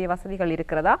பண்ணக்கூடிய வசதிகள்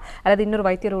இருக்கிறதா அல்லது இன்னொரு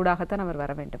வைத்தியரோடாகத்தான் அவர்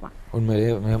வர வேண்டுமா?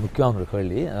 உண்மையிலேயே மிக முக்கியமான ஒரு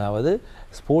கேள்வி. அதாவது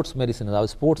ஸ்போர்ட்ஸ் மெடிசன்,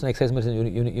 அதாவது ஸ்போர்ட்ஸ் அண்ட் எக்ஸசைஸ் மெடிசன்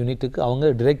யூனிட்டுக்கு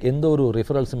அவங்க டிரெக்ட் எந்த ஒரு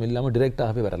ரெஃபரல்ஸும் இல்லாமல்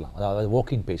டிரெக்டாகவே வரலாம். அதாவது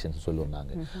வாக்கிங் பேஷண்ட்ஸ் சொல்லுவோம்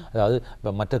நாங்கள். அதாவது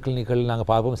இப்போ மற்ற கிளினிக்கள் நாங்கள்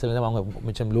பார்ப்போம், சில நேரம் அவங்க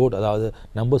மிச்சம் லோட், அதாவது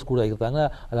நம்பர்ஸ் கூட இருக்கிறாங்க,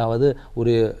 அதாவது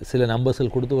ஒரு சில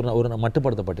நம்பர்ஸ்கள் கொடுத்து ஒரு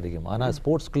மட்டுப்படுத்தப்பட்டிருக்கும். ஆனால்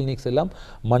ஸ்போர்ட்ஸ் கிளினிக்ஸ் எல்லாம்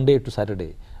மண்டே டு சாட்டர்டே,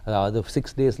 அதாவது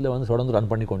 6 டேஸில் வந்து தொடர்ந்து ரன்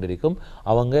பண்ணி கொண்டிருக்கும்.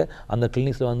 அவங்க அந்த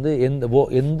கிளினிக்ஸில் வந்து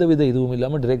எந்த வித இதுவும்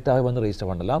இல்லாமல் டிரெக்டாகவே வந்து ரெஜிஸ்டர்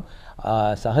பண்ணலாம்.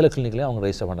 சகல கிளினிக்லேயும் அவங்க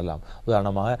ரெஜிஸ்டர் பண்ணலாம்.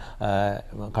 உதாரணமாக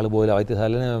கழுபோயில்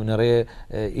வைத்தியசாலையில்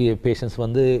நிறைய பேஷண்ட்ஸ்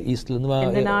வந்து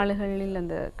ஈஸ்ட்லேருந்து நாடுகளில்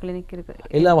அந்த கிளினிக் இருக்கு,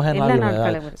 எல்லா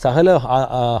வகையான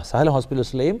சகல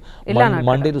ஹாஸ்பிட்டல்ஸ்லேயும்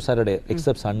Monday to Saturday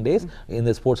accept Sundays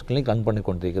இந்த ஸ்போர்ட்ஸ் கிளினிக் ரன் பண்ணி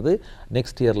கொண்டிருக்குது.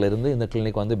 நெக்ஸ்ட் இயர்லேருந்து இந்த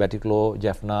கிளினிக் வந்து பெட்டிக்லோ,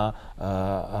 ஜெஃப்னா,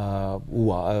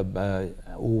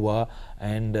 ஊவா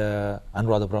அண்ட்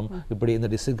அனுராதபுரம் இப்படி இந்த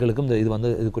டிஸ்ட்ரிக்ட்களுக்கும் இது வந்து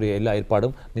இதுக்குரிய எல்லா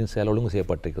ஏற்பாடும் செயல் ஒழுங்கு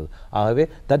செய்யப்பட்டிருக்கிறது. ஆகவே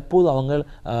தற்போது அவங்க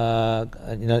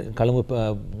கழும்பு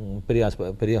பெரிய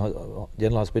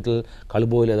ஜெனரல் ஹாஸ்பிட்டல்,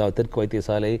 கழுபோயில் அதாவது தெற்கு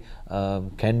வைத்தியசாலை,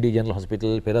 candy general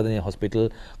hospital, Peradeniya hospital,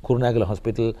 Kurunegala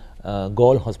hospital,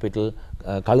 கோல் ஹாஸ்பிட்டல்,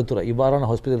 களுத்துறை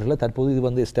இவ்வாறான ஹாஸ்பிட்டல்களில் தற்போது இது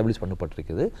வந்து எஸ்டாப்ளிஷ்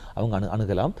பண்ணப்பட்டிருக்குது. அவங்க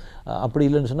அணுகலாம். அப்படி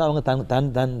இல்லைன்னு சொன்னால் அவங்க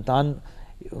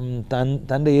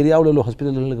தன் ஏரியாவில் உள்ள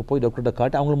ஹாஸ்பிட்டல்களுக்கு போய் டாக்டர்கிட்ட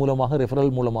காட்டி அவங்க மூலமாக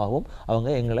ரெஃபரல் மூலமாகவும் அவங்க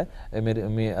எங்களை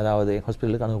அதாவது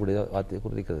ஹாஸ்பிட்டலுக்கு அணுகக்கூடிய வார்த்தையை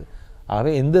குறிக்கிறது.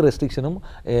 ஆகவே எந்த ரெஸ்ட்ரிக்ஷனும்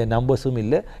நம்பர்ஸும்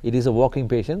இல்லை. It is a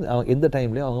walking patient. எந்த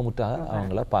டைம்லையும் அவங்க முட்டாக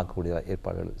அவங்கள பார்க்கக்கூடிய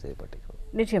ஏற்பாடுகள் செய்யப்பட்டிருக்கிறது.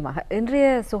 நிச்சயமாக இன்றைய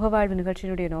சுகவாழ்வு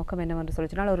நிகழ்ச்சியினுடைய நோக்கம் என்னவென்று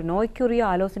சொல்லினால் ஒரு நோய்க்குரிய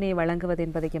ஆலோசனையை வழங்குவது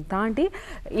என்பதையும் தாண்டி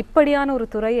இப்படியான ஒரு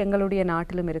துறை எங்களுடைய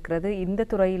நாட்டிலும் இருக்கிறது. இந்த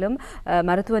துறையிலும்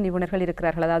மருத்துவ நிபுணர்கள்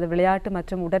இருக்கிறார்கள், அதாவது விளையாட்டு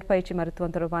மற்றும் உடற்பயிற்சி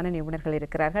மருத்துவம் தொடர்பான நிபுணர்கள்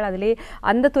இருக்கிறார்கள். அதிலே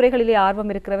அந்த துறைகளிலே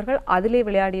ஆர்வம் இருக்கிறவர்கள், அதிலே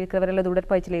விளையாடி இருக்கிறவர்கள் அல்லது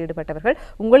உடற்பயிற்சியில் ஈடுபட்டவர்கள்,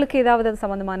 உங்களுக்கு ஏதாவது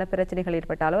சம்பந்தமான பிரச்சனைகள்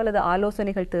ஏற்பட்டாலோ அல்லது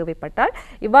ஆலோசனைகள் தேவைப்பட்டால்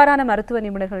இவ்வாறான மருத்துவ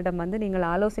நிபுணர்களிடம் வந்து நீங்கள்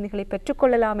ஆலோசனைகளை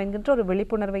பெற்றுக்கொள்ளலாம் என்கின்ற ஒரு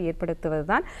விழிப்புணர்வை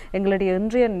ஏற்படுத்துவதுதான் எங்களுடைய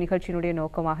இன்றைய நிகழ்ச்சியினுடைய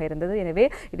நோக்கமாக இருந்தது. எனவே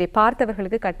இதை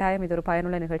பார்த்தவர்களுக்கு கட்டாயம் இது ஒரு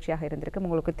பயனுள்ள நிகழ்ச்சியாக இருந்திருக்கும்.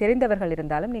 உங்களுக்கு தெரிந்தவர்கள்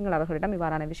இருந்தாலும் நீங்கள் அவர்களிடம்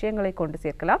இவ்வாறான விஷயங்களை கொண்டு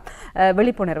சேர்க்கலாம்,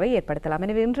 விழிப்புணர்வை ஏற்படுத்தலாம்.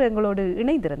 எனவே இன்று எங்களோடு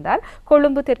இணைந்திருந்தால்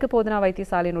கொழும்பு தெற்கு போதனா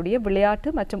வைத்தியசாலையினுடைய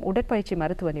விளையாட்டு மற்றும் உடற்பயிற்சி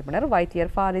மருத்துவ நிபுணர்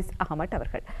வைத்தியர் ஃபாரிஸ் அகமட்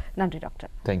அவர்கள். நன்றி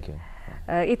டாக்டர். தேங்க்யூ.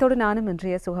 இத்தோடு நானும்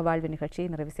இன்றைய சுகவாழ்வு நிகழ்ச்சியை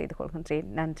நிறைவு செய்து கொள்கின்றேன்.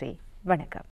 நன்றி, வணக்கம்.